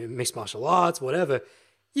it be mixed martial arts, whatever,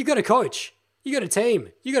 you got a coach, you got a team,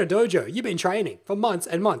 you got a dojo, you've been training for months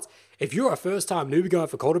and months. If you're a first-time newbie going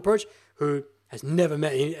for cold approach who has never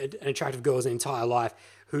met an attractive girl his entire life,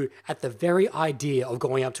 who at the very idea of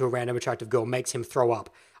going up to a random attractive girl makes him throw up,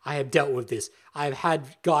 I have dealt with this. I have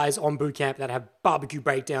had guys on boot camp that have barbecue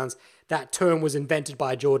breakdowns. That term was invented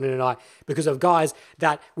by Jordan and I because of guys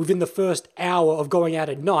that within the first hour of going out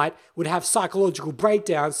at night would have psychological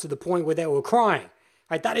breakdowns to the point where they were crying.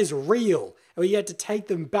 Right? That is real. And you had to take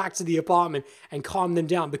them back to the apartment and calm them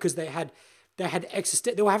down because they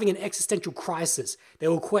were having an existential crisis. They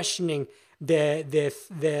were questioning the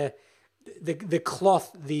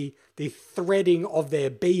cloth, the threading of their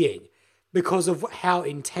being, because of how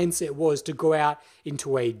intense it was to go out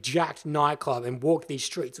into a jacked nightclub and walk these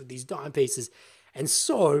streets with these dime pieces. And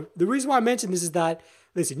so the reason why I mention this is that,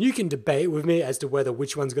 listen, you can debate with me as to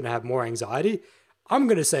which one's going to have more anxiety. I'm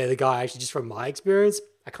going to say the guy, actually, just from my experience,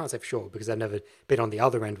 I can't say for sure because I've never been on the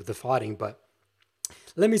other end with the fighting, but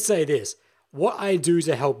let me say this. What I do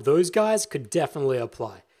to help those guys could definitely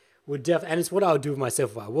apply. And it's what I would do with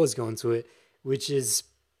myself if I was going to it, which is...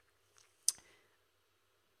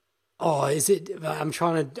 I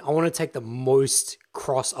want to take the most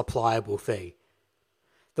cross-applicable thing.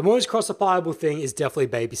 The most cross-applicable thing is definitely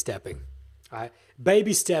baby stepping. Right?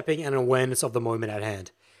 Baby stepping and awareness of the moment at hand.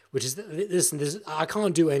 Which is, listen, I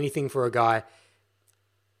can't do anything for a guy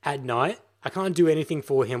at night I can't do anything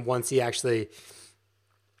for him once he actually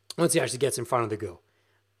gets in front of the girl,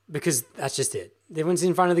 because that's just it. Once he's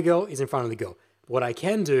in front of the girl, he's in front of the girl. What I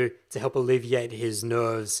can do to help alleviate his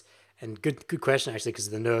nerves, and good question actually, because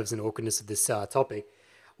of the nerves and awkwardness of this topic,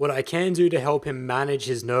 what I can do to help him manage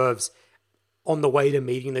his nerves on the way to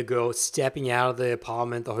meeting the girl, stepping out of the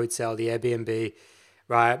apartment, the hotel, the Airbnb,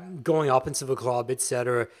 right, going up into the club,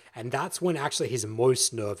 etc. And that's when actually he's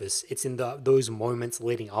most nervous. It's in those moments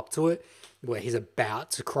leading up to it, where he's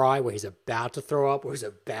about to cry, where he's about to throw up, where he's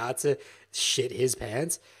about to shit his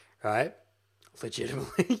pants, right?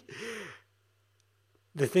 Legitimately.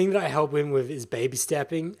 The thing that I help him with is baby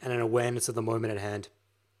stepping and an awareness of the moment at hand.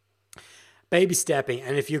 Baby stepping,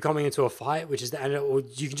 and if you're coming into a fight, or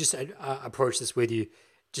you can just approach this with you,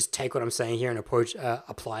 just take what I'm saying here and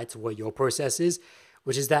apply it to what your process is,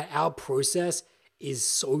 which is that our process is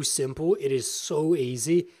so simple, it is so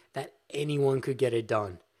easy that anyone could get it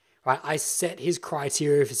done, right? I set his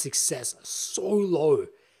criteria for success so low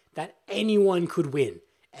that anyone could win.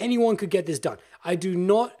 Anyone could get this done. I do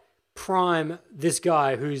not prime this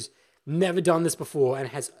guy who's never done this before and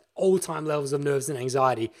has all-time levels of nerves and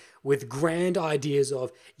anxiety with grand ideas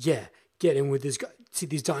of, yeah, get in with this guy, see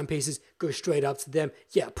these timepieces, go straight up to them,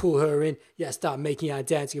 yeah, pull her in, yeah, start making out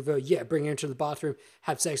dancing with her, yeah, bring her into the bathroom,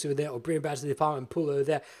 have sex with her there, or bring her back to the apartment, pull her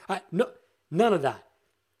there. No, none of that.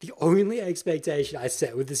 The only expectation I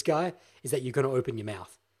set with this guy is that you're going to open your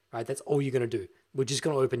mouth, right? That's all you're going to do. We're just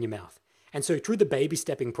going to open your mouth. And so through the baby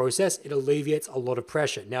stepping process, it alleviates a lot of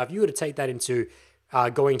pressure. Now, if you were to take that into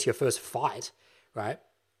going to your first fight, right,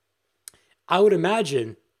 I would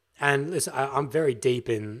imagine, and listen, I'm very deep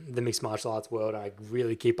in the mixed martial arts world. I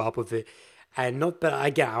really keep up with it. But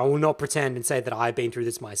again, I will not pretend and say that I've been through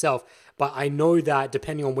this myself, but I know that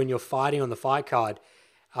depending on when you're fighting on the fight card,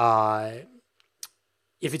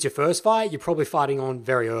 if it's your first fight, you're probably fighting on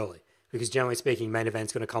very early, because generally speaking, main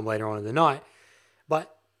event's going to come later on in the night.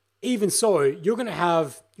 But even so, you're going to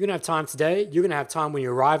have time today. You're going to have time when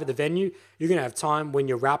you arrive at the venue. You're going to have time when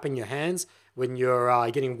you're wrapping your hands, when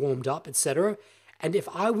you're getting warmed up, etc. And if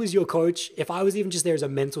I was your coach, if I was even just there as a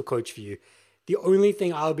mental coach for you, the only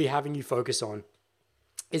thing I would be having you focus on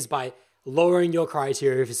is by lowering your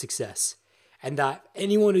criteria for success. And that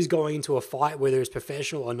anyone who's going into a fight, whether it's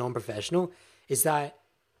professional or non-professional, is that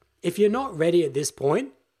if you're not ready at this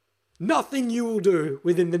point, nothing you will do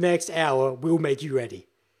within the next hour will make you ready.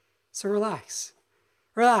 So relax.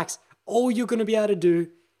 Relax. All you're going to be able to do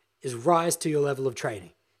is rise to your level of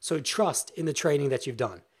training. So trust in the training that you've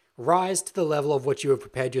done. Rise to the level of what you have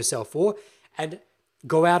prepared yourself for and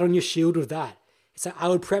go out on your shield with that. So I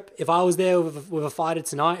would prep, if I was there with a fighter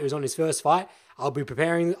tonight who's on his first fight, I'll be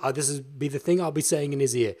preparing, this is be the thing I'll be saying in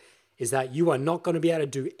his ear, is that you are not going to be able to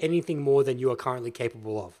do anything more than you are currently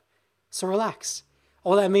capable of. So relax.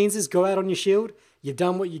 All that means is go out on your shield. You've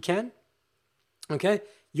done what you can. Okay?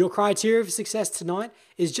 Your criteria for success tonight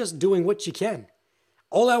is just doing what you can.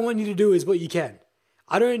 All I want you to do is what you can.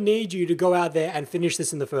 I don't need you to go out there and finish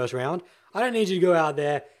this in the first round. I don't need you to go out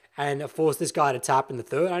there and force this guy to tap in the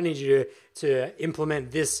third. I need you to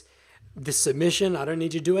implement this submission. I don't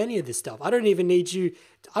need you to do any of this stuff. I don't need you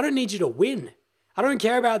to win. I don't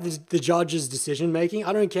care about the judge's decision making.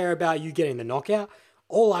 I don't care about you getting the knockout.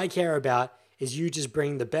 All I care about is you just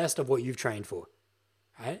bring the best of what you've trained for.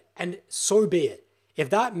 Right? And so be it. If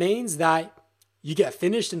that means that you get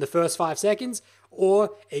finished in the first 5 seconds,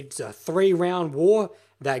 or it's a 3-round war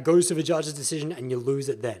that goes to the judge's decision and you lose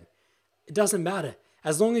it then, it doesn't matter.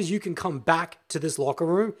 As long as you can come back to this locker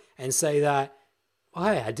room and say that, oh,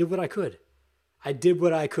 hey, I did what I could. I did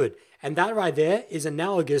what I could. And that right there is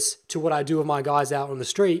analogous to what I do with my guys out on the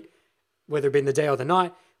street, whether it be in the day or the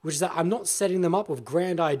night, which is that I'm not setting them up with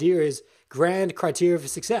grand ideas, grand criteria for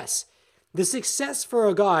success. The success for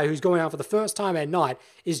a guy who's going out for the first time at night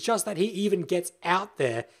is just that he even gets out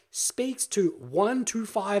there, speaks to 1 to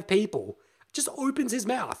 5 people, just opens his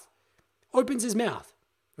mouth.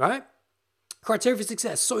 Right? Criteria for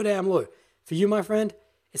success, so damn low. For you, my friend,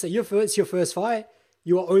 it's your first fight.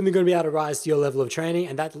 You are only going to be able to rise to your level of training,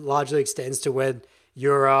 and that largely extends to when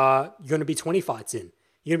you're going to be 20 fights in.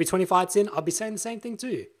 You're going to be 20 fights in, I'll be saying the same thing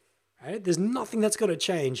too. Right? There's nothing that's going to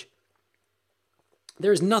change.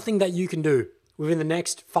 There is nothing that you can do within the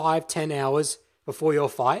next 5-10 hours before your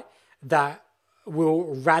fight that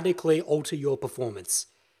will radically alter your performance.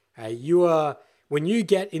 When you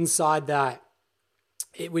get inside that,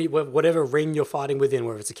 whatever ring you're fighting within,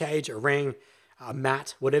 whether it's a cage, a ring, a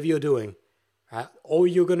mat, whatever you're doing, right, all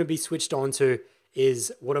you're going to be switched on to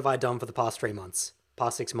is, what have I done for the past 3 months,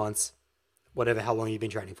 past 6 months, whatever, how long you've been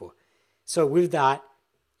training for. So with that,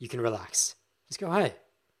 you can relax. Just go, hey,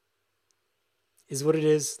 is what it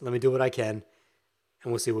is. Let me do what I can,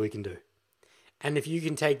 and we'll see what we can do. And if you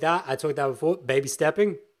can take that, I talked about before, baby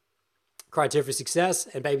stepping, criteria for success,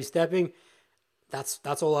 and baby stepping, that's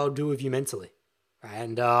all I'll do with you mentally. Right?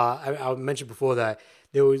 And I mentioned before that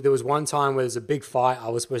there was one time where there's a big fight I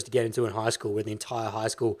was supposed to get into in high school, where the entire high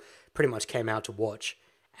school pretty much came out to watch.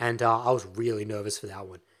 And I was really nervous for that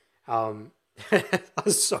one. I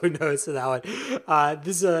was so nervous for that one.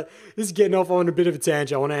 This is getting off on a bit of a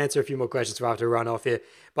tangent. I want to answer a few more questions before I have to run off here.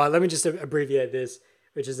 But let me just abbreviate this,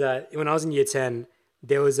 which is that when I was in year 10,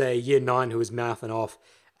 there was a year 9 who was mouthing off.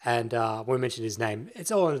 And I won't mention his name.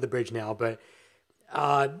 It's all under the bridge now. But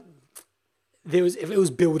it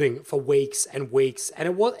was building for weeks and weeks. And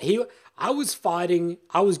I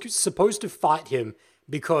was supposed to fight him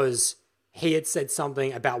because he had said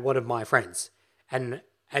something about one of my friends. And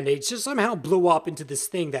it just somehow blew up into this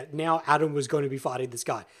thing that now Adam was going to be fighting this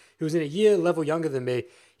guy who was in a year level younger than me.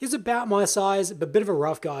 He's about my size, but a bit of a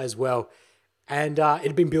rough guy as well. And it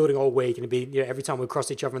had been building all week, and it'd be every time we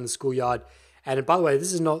crossed each other in the schoolyard. And by the way,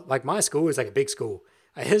 this is not like my school is like a big school.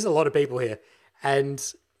 There's a lot of people here, and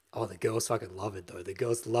the girls fucking love it though. The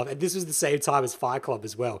girls love it. And this was the same time as Fire Club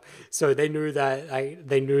as well, so they knew that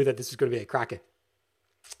this was going to be a cracker.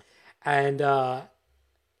 And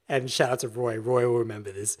shout out to Roy. Roy will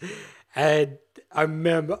remember this. And I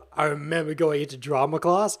remember going into drama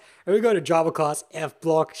class. And we go to drama class, F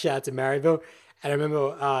block, shout out to Maryville. And I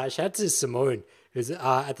remember, shout out to Simone, who's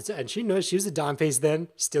at the time, and she knows she was a dime piece then,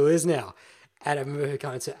 still is now. And I remember her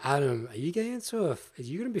coming to Adam, are you going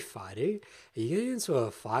to be fighting? Are you getting into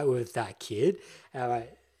a fight with that kid? And I'm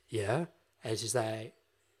like, yeah. And she's like,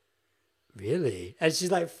 really? And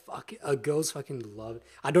she's like, fuck, girls fucking love it.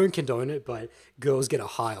 I don't condone it, but girls get a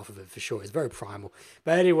high off of it for sure. It's very primal.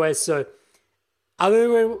 But anyway, so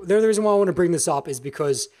the only reason why I want to bring this up is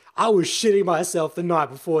because I was shitting myself the night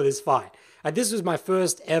before this fight. And this was my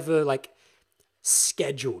first ever,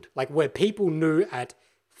 scheduled, where people knew at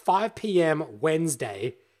 5 p.m.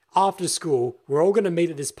 Wednesday after school, we're all going to meet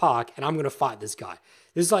at this park and I'm going to fight this guy.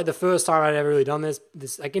 This is the first time I'd ever really done this.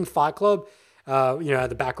 This in Fight Club, at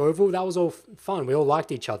the back oval, that was all fun. We all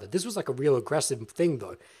liked each other. This was a real aggressive thing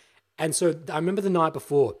though. And so I remember the night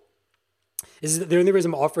before, the only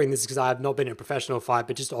reason I'm offering this is because I have not been in a professional fight,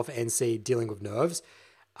 but just off NC dealing with nerves.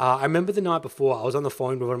 I remember the night before I was on the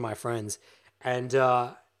phone with one of my friends and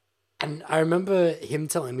I remember him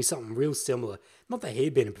telling me something real similar. Not that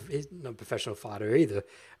he'd been a professional fighter either,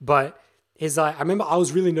 but I remember I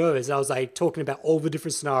was really nervous. I was talking about all the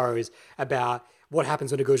different scenarios about what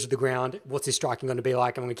happens when it goes to the ground, what's his striking going to be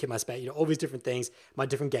like, I'm going to keep my space, all these different things, my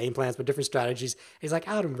different game plans, my different strategies. He's like,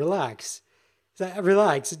 Adam, relax. He's like,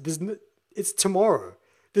 relax. It's tomorrow.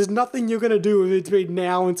 There's nothing you're going to do between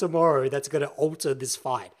now and tomorrow that's going to alter this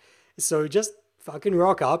fight. So just fucking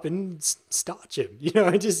rock up and starch him,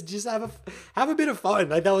 just have a bit of fun.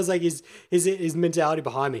 That was his mentality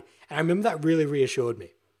behind me. And I remember that really reassured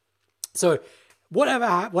me. So what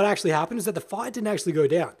actually happened is that the fight didn't actually go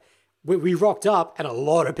down. We rocked up and a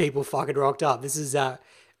lot of people fucking rocked up. This is at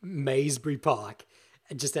Maysbury Park,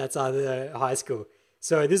 just outside the high school.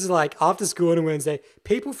 So this is after school on a Wednesday,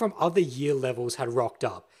 people from other year levels had rocked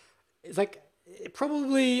up. It's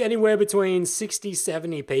probably anywhere between 60,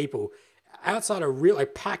 70 people outside a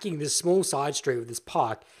packing this small side street with this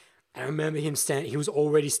park. And I remember him he was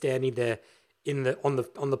already standing there on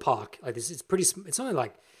the park.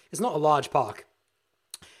 It's not a large park.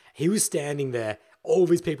 He was standing there. All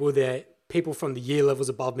these people were there. People from the year levels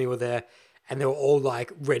above me were there. And they were all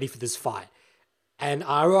ready for this fight. And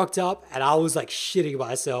I rocked up and I was shitting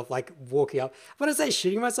myself, walking up. When I say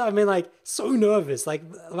shitting myself, I mean so nervous.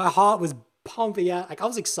 My heart was pumping out. I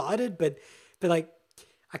was excited, but I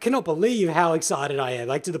cannot believe how excited I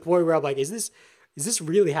am. To the point where I'm is this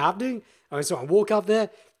really happening? So I walk up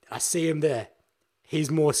there, I see him there.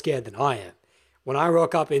 He's more scared than I am. When I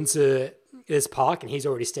rock up into this park and he's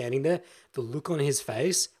already standing there, the look on his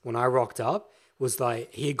face when I rocked up was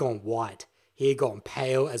he had gone white. He had gone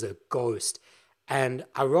pale as a ghost. And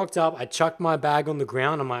I rocked up, I chucked my bag on the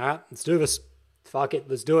ground. I'm like, let's do this. Fuck it,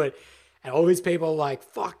 let's do it. And all these people are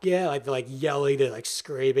fuck yeah. They're yelling, they're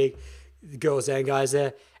screaming. The girls and guys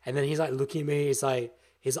there. And then he's looking at me. He's I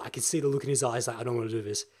can see the look in his eyes. I don't want to do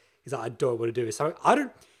this. He's I don't want to do this. I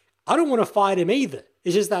don't want to fight him either.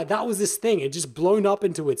 It's just that was this thing. It just blown up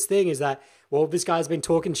into its thing is that, well, this guy's been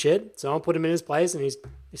talking shit. So I'll put him in his place and he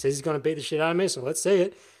says he's going to beat the shit out of me. So let's see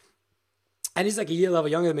it. And he's a year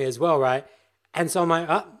level younger than me as well, right? And so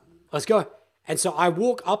I'm let's go. And so I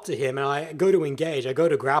walk up to him and I go to engage. I go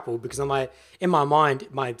to grapple because I'm in my mind,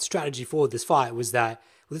 my strategy for this fight was that,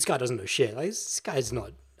 well, this guy doesn't know shit. This guy's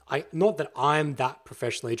not that I'm that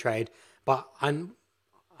professionally trained, but I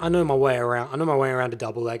know my way around. I know my way around a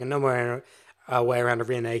double leg. I know my way around a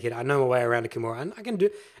rear naked. I know my way around a Kimura, and I can do.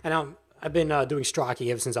 And I've been doing striking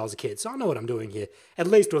ever since I was a kid, so I know what I'm doing here. At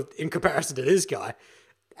least in comparison to this guy.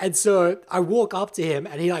 And so I walk up to him,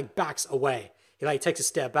 and he like backs away. He like takes a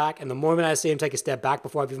step back, and the moment I see him take a step back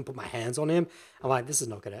before I've even put my hands on him, I'm like, this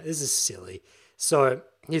is silly. So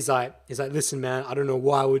he's like, listen, man, I don't know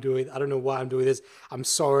why I don't know why I'm doing this. I'm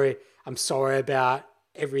sorry about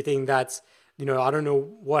everything that's, I don't know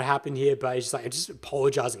what happened here, but he's just like, just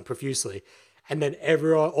apologizing profusely. And then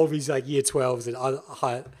everyone, all these like year 12s and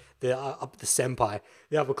the senpai,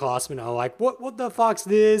 the upperclassmen are like, what the fuck's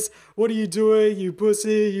this? What are you doing? You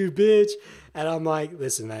pussy, you bitch. And I'm like,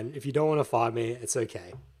 listen, man, if you don't want to fight me, it's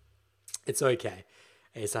okay. It's okay.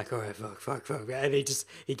 And he's like, all right, fuck. And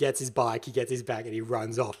he gets his bike, he gets his bag, and he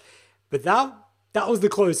runs off. But that was the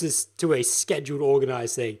closest to a scheduled,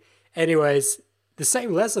 organized thing. Anyways, the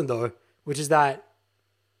same lesson though, which is that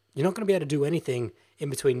you're not going to be able to do anything in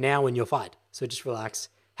between now and your fight. So just relax,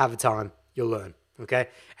 have a time, you'll learn, okay?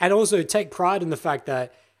 And also take pride in the fact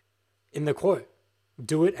that in the quote,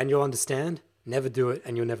 do it and you'll understand, never do it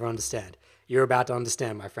and you'll never understand. You're about to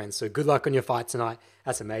understand, my friends. So good luck on your fight tonight.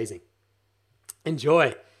 That's amazing.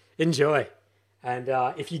 Enjoy. And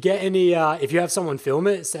if you get any, if you have someone film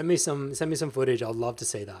it, send me some footage. I'd love to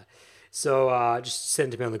see that. So just send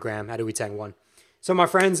it to me on the gram. How do we tang one? So my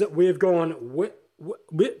friends, we've gone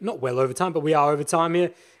not well over time, but we are over time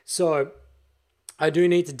here. So I do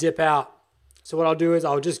need to dip out. So what I'll do is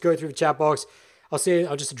I'll just go through the chat box. I'll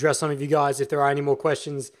just address some of you guys. If there are any more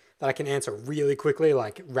questions that I can answer really quickly,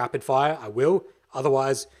 like rapid fire, I will.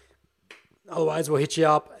 Otherwise we'll hit you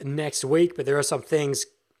up next week. But there are some things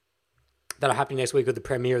that are happening next week with the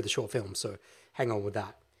premiere of the short film. So hang on with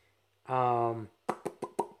that.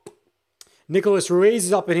 Nicholas Ruiz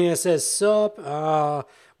is up in here, says, sup,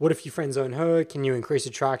 what if you friend zone her? Can you increase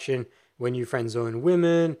attraction when you friend zone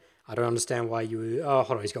women? I don't understand why you,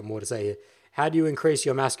 hold on, he's got more to say here. How do you increase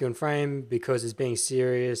your masculine frame? Because it's being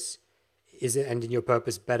serious, is it ending your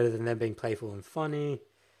purpose better than them being playful and funny?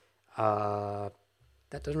 That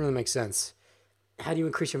doesn't really make sense. How do you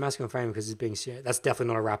increase your masculine frame because it's being serious? That's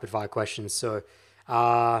definitely not a rapid fire question. So,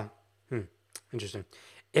 interesting.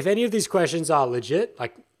 If any of these questions are legit,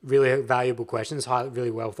 like really valuable questions,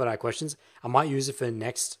 really well thought out questions, I might use it for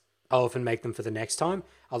next. I'll often make them for the next time.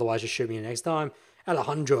 Otherwise, just shoot me next time.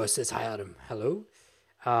 Alejandro says, hi, Adam. Hello.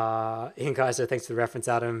 Ian Kai said, thanks for the reference,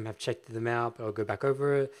 Adam. I've checked them out, but I'll go back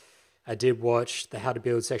over it. I did watch the How to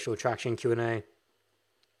Build Sexual Attraction Q&A,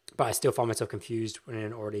 but I still find myself confused when in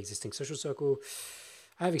an already existing social circle.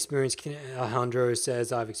 Alejandro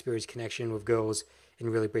says, I've experienced connection with girls in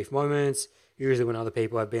really brief moments. Usually when other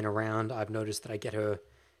people have been around, I've noticed that I get her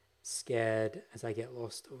scared as I get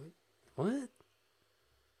lost. What?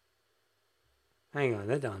 Hang on,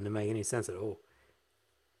 that doesn't make any sense at all.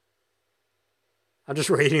 I'm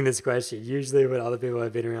just reading this question. Usually when other people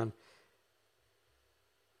have been around.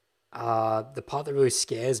 The part that really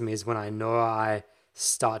scares me is when I know I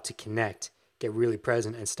start to connect, get really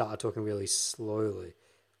present, and start talking really slowly.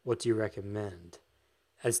 What do you recommend?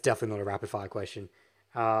 It's definitely not a rapid fire question.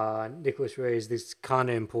 Nicholas Reyes, this is kind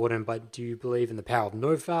of important, but do you believe in the power of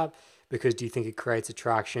nofap? Because do you think it creates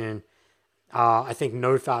attraction? I think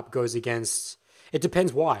nofap goes against... It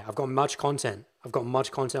depends why. I've got much content on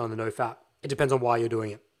the nofap. It depends on why you're doing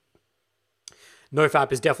it.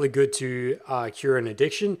 NoFap is definitely good to cure an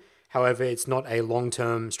addiction. However, it's not a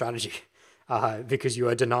long-term strategy because you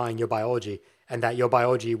are denying your biology and that your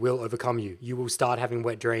biology will overcome you. You will start having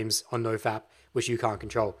wet dreams on NoFap, which you can't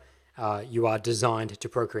control. You are designed to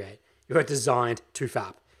procreate. You are designed to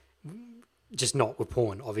fap. Just not with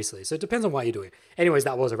porn, obviously. So it depends on why you're doing it. Anyways,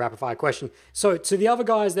 that was a rapid-fire question. So to the other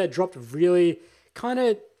guys that dropped really kind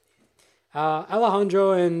of...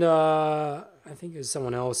 Alejandro and I think it was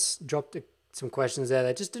someone else dropped some questions there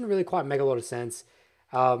that just didn't really quite make a lot of sense.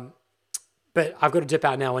 But I've got to dip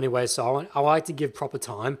out now anyway, so I like to give proper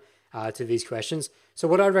time to these questions. So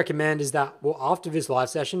what I'd recommend is that, well, after this live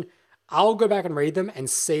session, I'll go back and read them and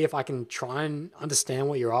see if I can try and understand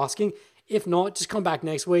what you're asking. If not, just come back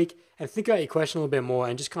next week and think about your question a little bit more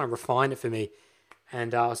and just kind of refine it for me.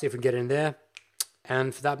 And I'll see if we can get in there.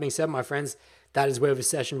 And for that being said, my friends, that is where the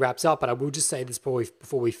session wraps up. But I will just say this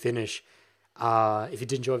before we finish. If you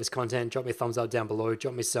did enjoy this content, drop me a thumbs up down below.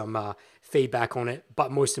 Drop me some feedback on it.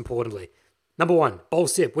 But most importantly, number 1, Bowl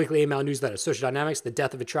Sip, weekly email newsletter, social dynamics, the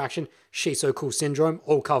death of attraction, She's So Cool syndrome,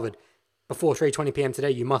 all covered. Before 3:20 p.m.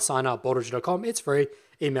 today, you must sign up, baldridge.com. It's free.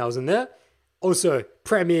 Emails in there. Also,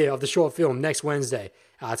 premiere of the short film next Wednesday.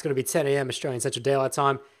 It's going to be 10 a.m. Australian Central Daylight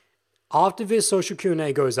Time. After this social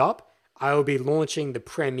Q&A goes up, I will be launching the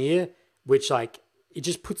premiere which like it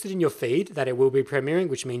just puts it in your feed that it will be premiering,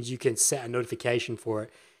 which means you can set a notification for it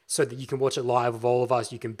so that you can watch it live with all of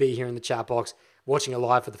us. You can be here in the chat box watching it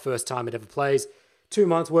live for the first time it ever plays. 2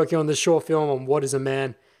 months working on this short film on What is a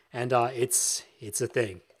Man, and it's a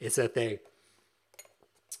thing. It's a thing.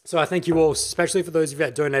 So I thank you all, especially for those of you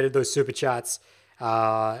that donated those super chats.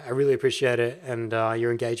 I really appreciate it, and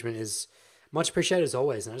your engagement is much appreciated as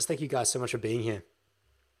always. And I just thank you guys so much for being here.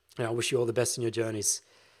 And I wish you all the best in your journeys.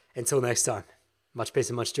 Until next time, much peace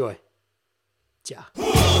and much joy. Ciao.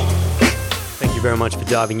 Thank you very much for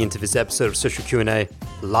diving into this episode of Social Q&A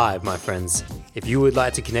live, my friends. If you would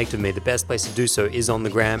like to connect with me, the best place to do so is on the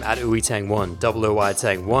gram at Uitang1,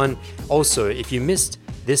 OOYTang1. Also, if you missed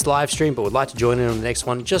this live stream but would like to join in on the next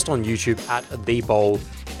one, just on YouTube at The Bowl.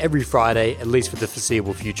 Every Friday, at least for the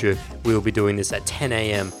foreseeable future, we will be doing this at 10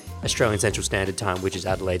 a.m. Australian Central Standard Time, which is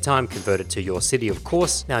Adelaide time, converted to your city, of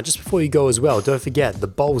course. Now, just before you go as well, don't forget, the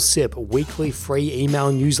Bowl Sip weekly free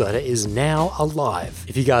email newsletter is now alive.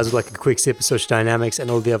 If you guys would like a quick sip of social dynamics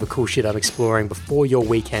and all the other cool shit I'm exploring before your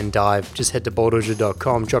weekend dive, just head to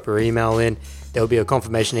bowldojo.com, drop your email in. There will be a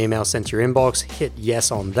confirmation email sent to your inbox. Hit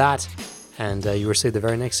yes on that, and you receive the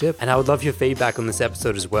very next sip. And I would love your feedback on this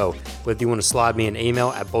episode as well. Whether you want to slide me an email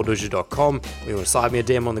at bowldojo.com, or you want to slide me a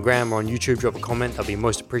DM on the gram or on YouTube, drop a comment, that'll be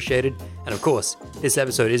most appreciated. And of course, this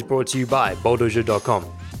episode is brought to you by bowldojo.com,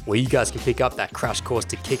 where you guys can pick up that crash course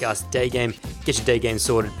to kick ass day game, get your day game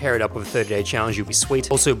sorted, pair it up with a 30-day challenge, you'll be sweet.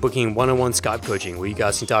 Also booking one-on-one Skype coaching, where you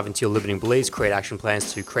guys can dive into your limiting beliefs, create action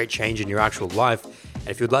plans to create change in your actual life. And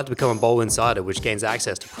if you'd like to become a Bowl Insider, which gains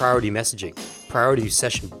access to priority messaging, priority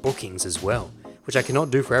session bookings as well, which I cannot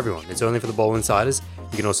do for everyone. It's only for the Bowl Insiders.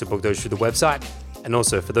 You can also book those through the website. And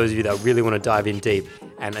also for those of you that really want to dive in deep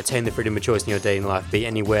and attain the freedom of choice in your dating life, be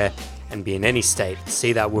anywhere and be in any state,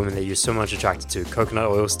 see that woman that you're so much attracted to, coconut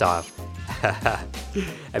oil style,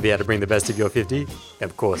 and be able to bring the best of your 50. And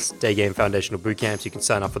of course, day game foundational boot camps, you can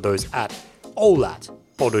sign up for those at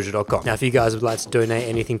bowldojo.com. Now, if you guys would like to donate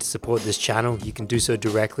anything to support this channel, you can do so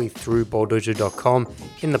directly through bowldojo.com.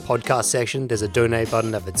 In the podcast section, there's a donate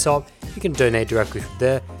button at the top. You can donate directly from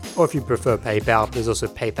there, or if you prefer PayPal, there's also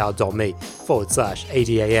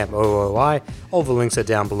paypal.me/ADAMOOI. All the links are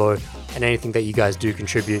down below, and anything that you guys do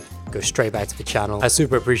contribute goes straight back to the channel. I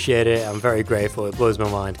super appreciate it. I'm very grateful. It blows my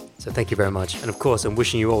mind. So thank you very much. And of course, I'm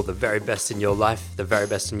wishing you all the very best in your life, the very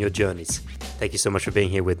best in your journeys. Thank you so much for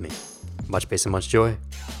being here with me. Much peace and much joy.